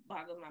always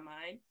boggles my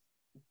mind.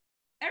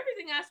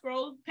 Everything I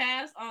scroll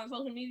past on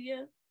social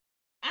media,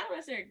 I don't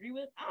necessarily agree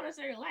with, I don't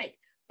necessarily like,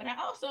 but I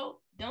also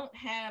don't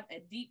have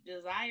a deep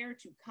desire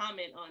to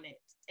comment on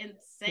it and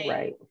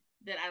say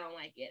that I don't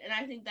like it. And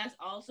I think that's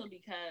also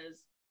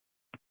because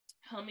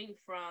coming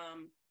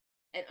from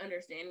an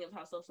understanding of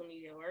how social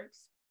media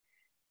works,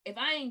 if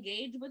I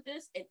engage with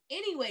this in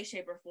any way,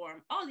 shape, or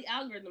form, all the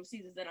algorithm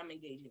sees is that I'm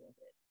engaging with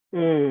it.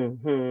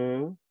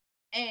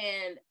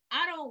 And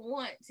I don't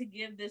want to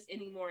give this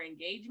any more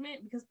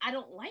engagement because I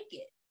don't like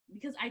it.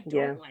 Because I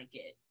don't like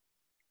it.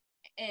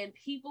 And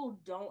people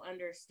don't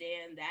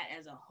understand that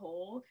as a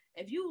whole.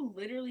 If you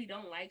literally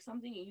don't like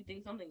something and you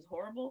think something's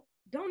horrible,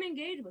 don't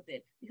engage with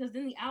it, because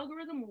then the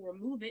algorithm will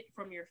remove it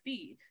from your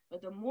feed.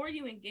 But the more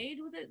you engage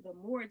with it, the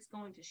more it's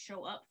going to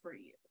show up for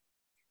you,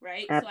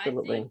 right?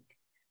 Absolutely. So I think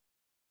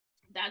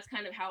that's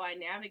kind of how I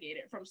navigate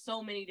it, from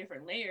so many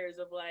different layers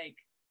of like,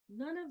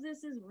 none of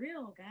this is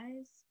real,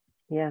 guys.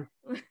 Yeah.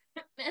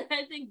 And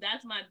I think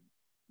that's my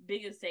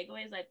biggest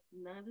takeaway, is like,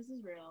 none of this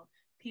is real.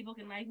 People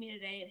can like me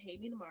today and hate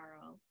me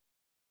tomorrow.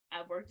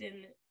 I've worked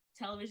in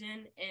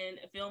television and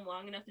film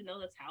long enough to know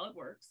that's how it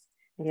works.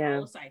 It's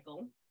all a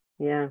cycle.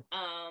 Yeah.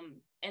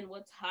 And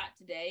what's hot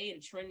today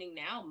and trending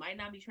now might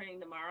not be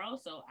trending tomorrow.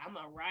 So I'm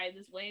gonna ride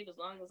this wave as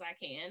long as I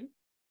can.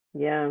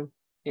 Yeah.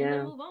 And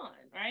then move on,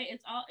 right?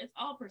 It's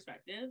all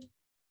perspective.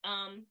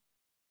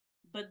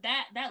 But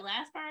that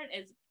last part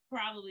is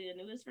probably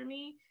the newest for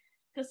me,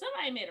 because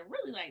somebody made a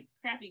really like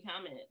crappy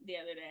comment the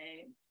other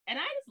day, and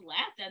I just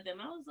laughed at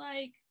them. I was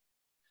like,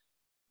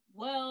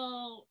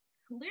 well,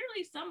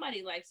 clearly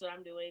somebody likes what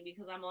I'm doing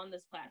because I'm on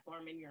this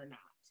platform and you're not,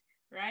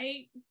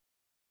 right?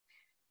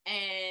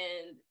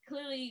 And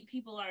clearly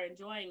people are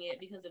enjoying it,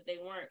 because if they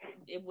weren't,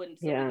 it wouldn't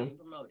still be getting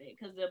promoted,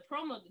 because the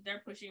promo that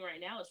they're pushing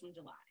right now is from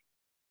July.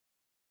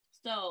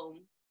 So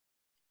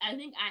I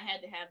think I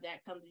had to have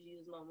that come to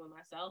Jesus moment with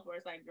myself, where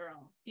it's like,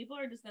 girl, people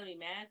are just going to be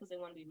mad because they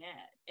want to be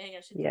mad.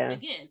 And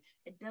again,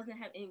 it doesn't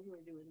have anything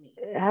to do with me.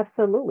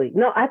 Absolutely.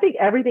 No, I think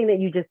everything that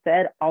you just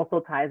said also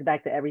ties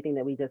back to everything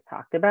that we just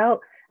talked about.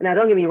 Now,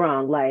 don't get me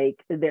wrong,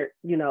 like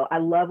I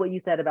love what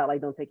you said about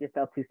like, don't take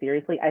yourself too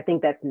seriously. I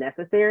think that's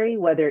necessary,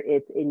 whether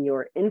it's in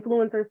your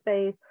influencer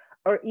space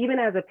or even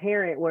as a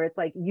parent, where it's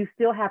like, you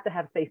still have to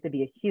have space to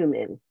be a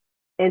human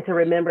and to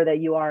remember that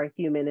you are a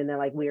human, and that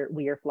like we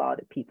are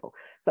flawed people.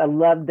 So I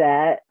love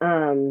that.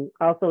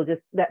 Also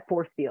just that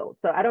force field.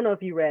 So I don't know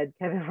if you read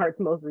Kevin Hart's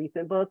most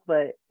recent book,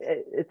 but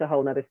it's a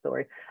whole nother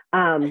story.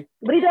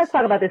 But he does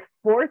talk about this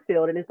force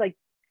field, and it's like,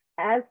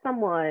 as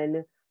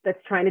someone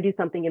that's trying to do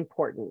something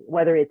important,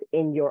 whether it's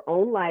in your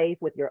own life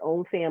with your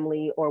own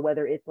family, or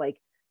whether it's like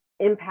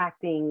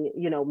impacting,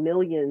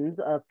 millions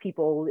of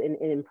people in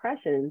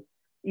impressions,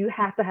 you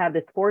have to have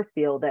this force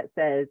field that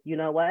says, you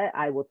know what,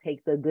 I will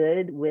take the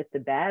good with the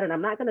bad. And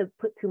I'm not going to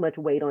put too much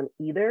weight on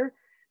either,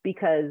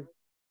 because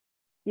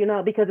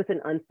it's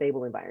an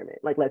unstable environment.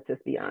 Like, let's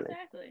just be honest.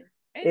 Exactly.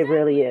 It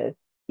really is.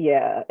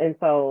 Yeah. And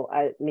so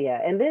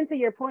and then to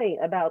your point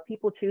about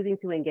people choosing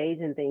to engage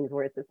in things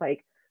where it's just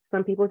like,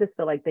 some people just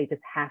feel like they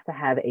just have to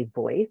have a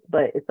voice,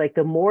 but it's like,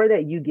 the more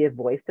that you give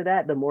voice to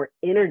that, the more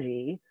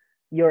energy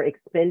you're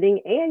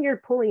expending and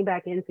you're pulling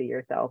back into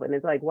yourself. And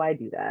it's like, why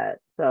do that?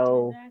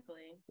 So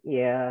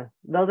yeah,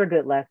 those are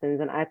good lessons.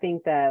 And I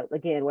think that,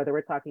 again, whether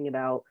we're talking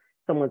about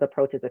someone's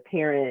approach as a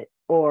parent,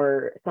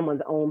 or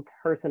someone's own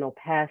personal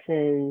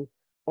passion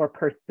or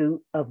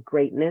pursuit of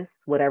greatness,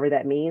 whatever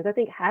that means, I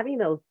think having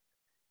those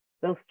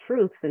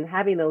truths and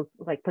having those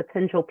like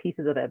potential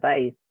pieces of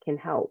advice can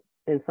help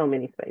in so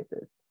many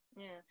spaces.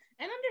 Yeah.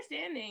 And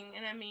understanding,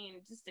 and I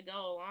mean, just to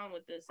go along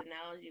with this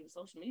analogy with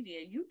social media,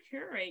 you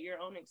curate your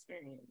own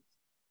experience.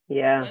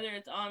 Yeah. Whether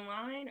it's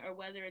online or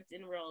whether it's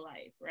in real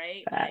life,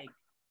 right? Facts. Like,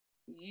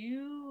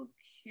 you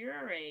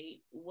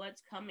curate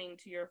what's coming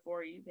to your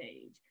For You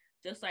page,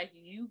 just like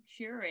you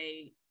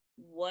curate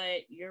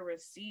what you're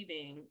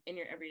receiving in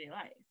your everyday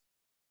life.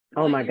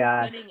 Oh my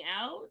God. What you're putting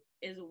out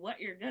is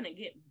what you're going to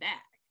get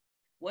back.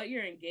 What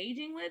you're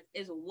engaging with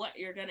is what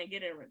you're going to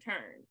get in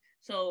return.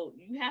 So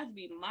you have to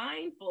be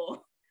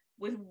mindful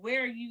with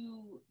where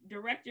you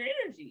direct your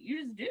energy.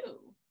 You just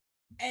do.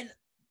 And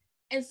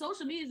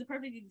social media is a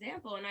perfect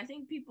example. And I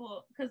think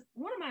people, because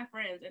one of my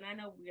friends, and I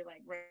know we're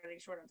like running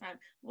short on time,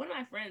 one of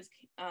my friends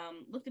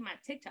looked at my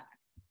TikTok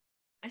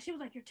and she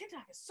was like, your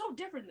TikTok is so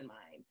different than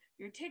mine.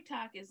 Your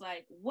TikTok is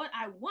like what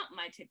I want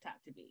my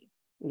TikTok to be.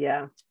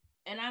 Yeah.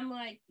 And I'm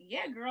like,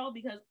 yeah, girl,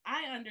 because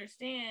I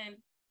understand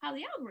how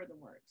the algorithm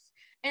works.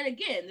 And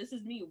again, this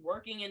is me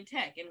working in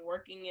tech and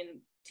working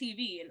in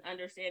TV and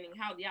understanding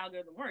how the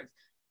algorithm works.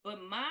 But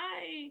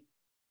my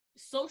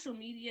social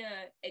media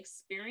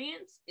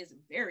experience is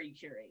very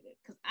curated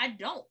because I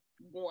don't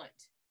want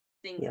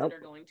things that are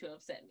going to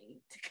upset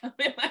me to come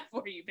in my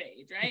For You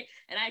page, right?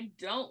 And I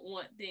don't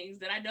want things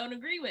that I don't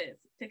agree with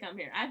to come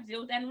here. I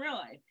deal with that in real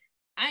life.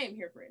 I am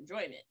here for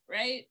enjoyment,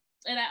 right?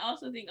 And I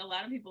also think a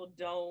lot of people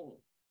don't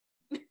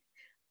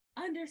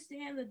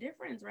understand the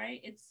difference, right?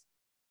 It's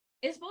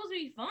supposed to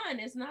be fun.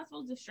 It's not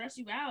supposed to stress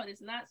you out.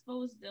 It's not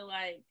supposed to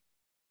like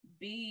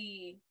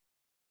be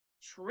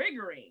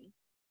triggering.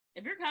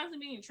 If you're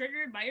constantly being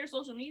triggered by your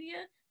social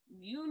media,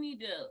 you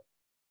need to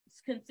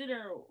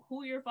consider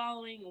who you're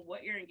following and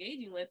what you're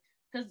engaging with,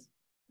 because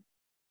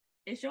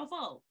it's your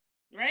fault,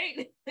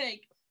 right?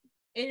 Like,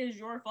 it is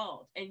your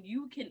fault, and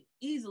you can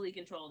easily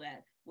control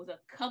that with a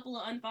couple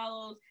of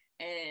unfollows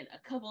and a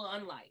couple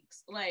of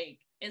unlikes. Like,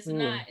 it's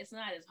not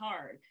as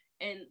hard.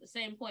 And the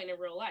same point in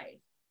real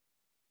life,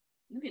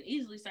 you can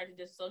easily start to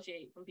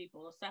disassociate from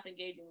people, stop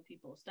engaging with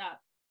people,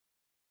 stop.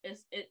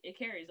 It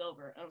carries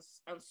over on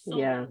so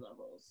many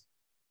levels.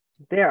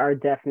 There are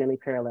definitely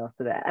parallels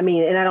to that. I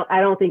mean, and I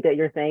don't think that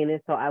you're saying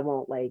this, so I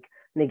won't like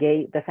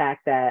negate the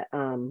fact that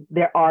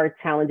there are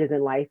challenges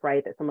in life,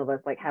 right? That some of us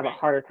like have a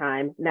harder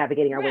time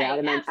navigating our way out.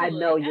 And I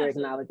know you're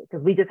acknowledging,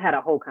 because we just had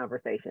a whole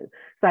conversation.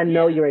 So I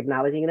know you're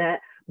acknowledging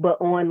that.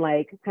 But on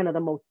like kind of the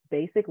most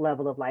basic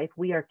level of life,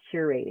 we are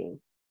curating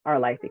our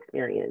life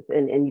experience.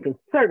 And you can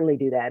certainly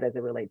do that as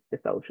it relates to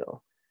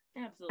social.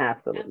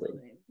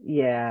 Absolutely.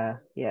 Yeah.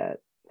 Yeah.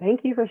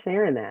 Thank you for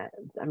sharing that.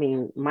 I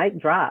mean, mic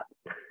drop.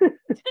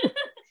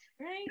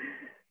 Right?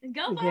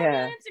 Go follow me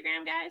on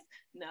Instagram, guys.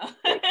 No.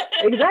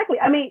 Exactly.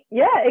 I mean,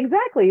 yeah,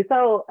 exactly.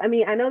 So, I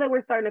mean, I know that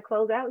we're starting to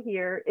close out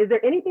here. Is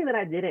there anything that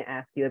I didn't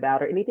ask you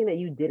about, or anything that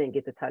you didn't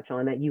get to touch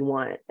on that you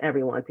want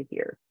everyone to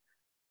hear?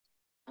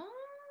 I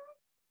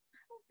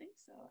don't think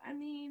so. I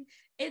mean,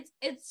 it's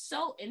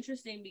so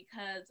interesting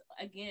because,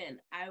 again,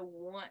 I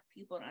want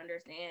people to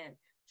understand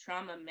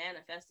trauma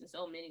manifests in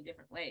so many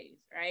different ways,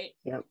 right?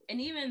 Yep.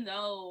 And even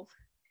though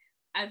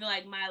I feel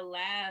like my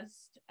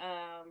last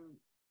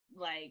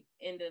like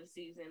end of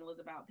season was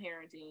about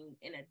parenting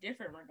in a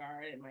different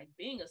regard and like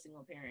being a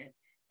single parent,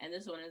 and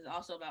this one is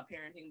also about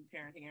parenting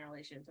in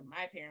relation to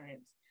my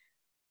parents.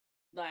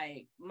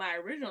 Like, my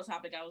original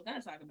topic I was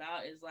going to talk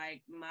about is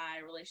like my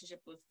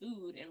relationship with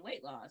food and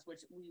weight loss,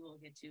 which we will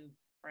get to,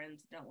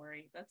 friends, don't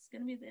worry, that's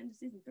going to be at the end of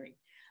season 3.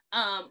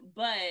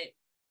 But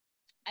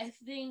I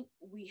think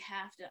we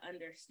have to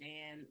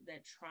understand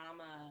that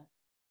trauma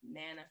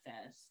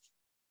manifests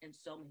in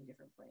so many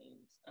different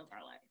planes of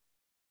our life.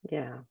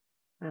 Yeah,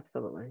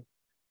 absolutely.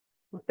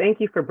 Well, thank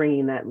you for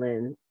bringing that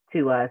lens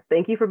to us.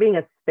 Thank you for being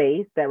a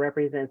space that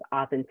represents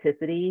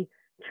authenticity,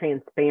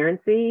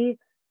 transparency,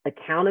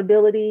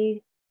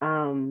 accountability,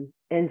 and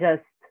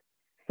just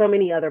so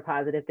many other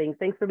positive things.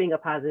 Thanks for being a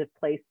positive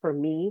place for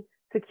me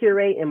to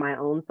curate in my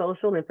own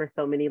social, and for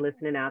so many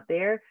listening out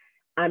there.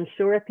 I'm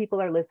sure if people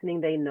are listening,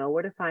 they know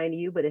where to find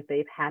you, but if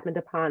they've happened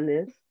upon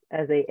this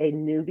as a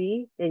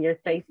newbie in your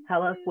space,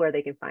 tell us where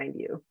they can find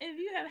you. If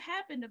you have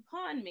happened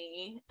upon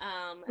me,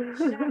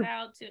 shout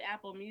out to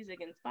Apple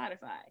Music and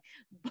Spotify.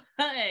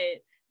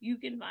 But you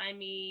can find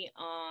me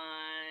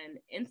on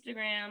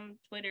Instagram,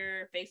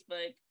 Twitter,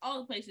 Facebook, all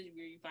the places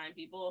where you find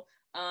people,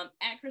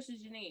 at Krista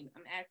Janine.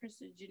 I'm at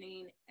Krista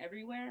Janine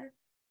everywhere.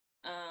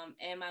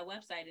 And my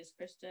website is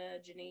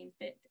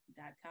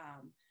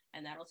KristaJanineFit.com.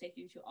 And that'll take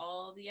you to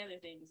all the other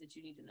things that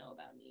you need to know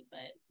about me.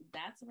 But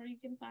that's where you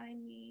can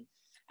find me.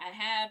 I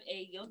have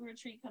a yoga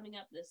retreat coming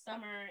up this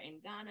summer in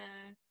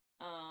Ghana,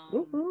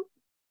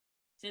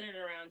 centered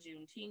around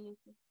Juneteenth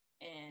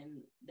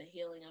and the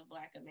healing of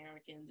Black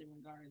Americans in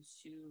regards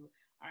to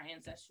our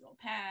ancestral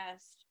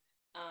past.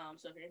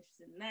 So if you're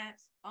interested in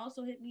that,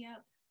 also hit me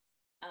up.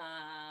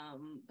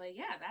 But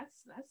yeah,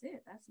 that's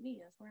it. That's me.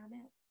 That's where I'm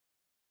at.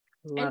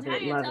 Love and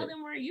Tanya, tell it.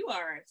 them where you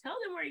are. Tell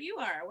them where you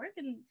are. Where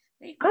can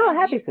they find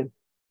happy to.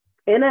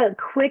 In a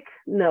quick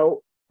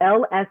note,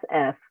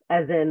 LSF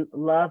as in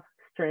Love,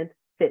 Strength,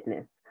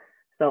 Fitness.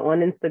 So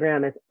on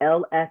Instagram, it's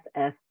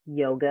LSF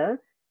Yoga.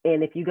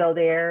 And if you go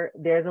there,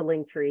 there's a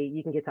link tree.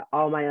 You can get to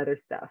all my other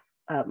stuff,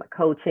 my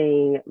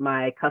coaching,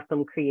 my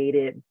custom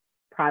created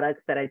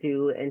products that I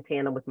do in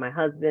tandem with my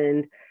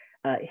husband,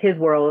 his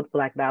world,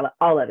 Black Ballot,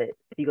 all of it.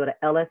 If you go to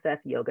LSF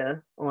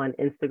Yoga on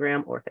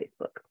Instagram or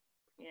Facebook.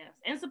 Yes,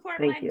 and support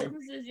Black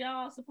businesses,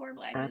 y'all. Support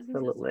Black businesses.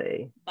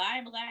 Absolutely.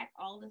 Buy Black,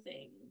 all the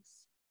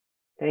things.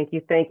 Thank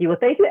you. Thank you. Well,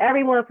 thank you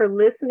everyone for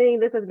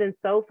listening. This has been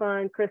so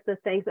fun. Krista,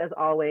 thanks as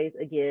always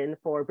again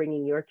for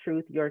bringing your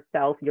truth,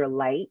 yourself, your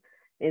light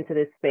into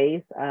this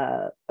space.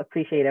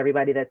 Appreciate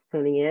everybody that's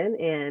tuning in,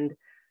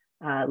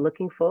 and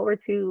looking forward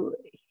to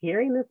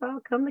hearing this all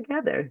come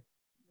together.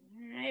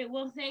 All right.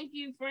 Well, thank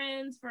you,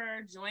 friends,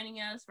 for joining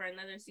us for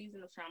another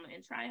season of Trauma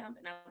and Triumph.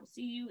 And I will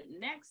see you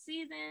next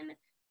season,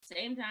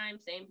 same time,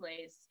 same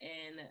place.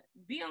 And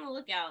be on the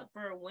lookout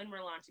for when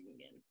we're launching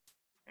again.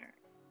 All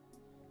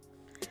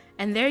right.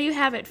 And there you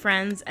have it,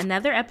 friends,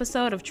 another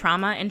episode of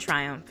Trauma and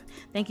Triumph.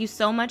 Thank you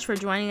so much for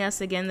joining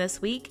us again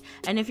this week.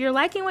 And if you're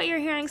liking what you're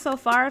hearing so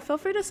far, feel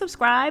free to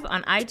subscribe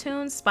on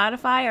iTunes,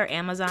 Spotify, or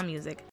Amazon Music.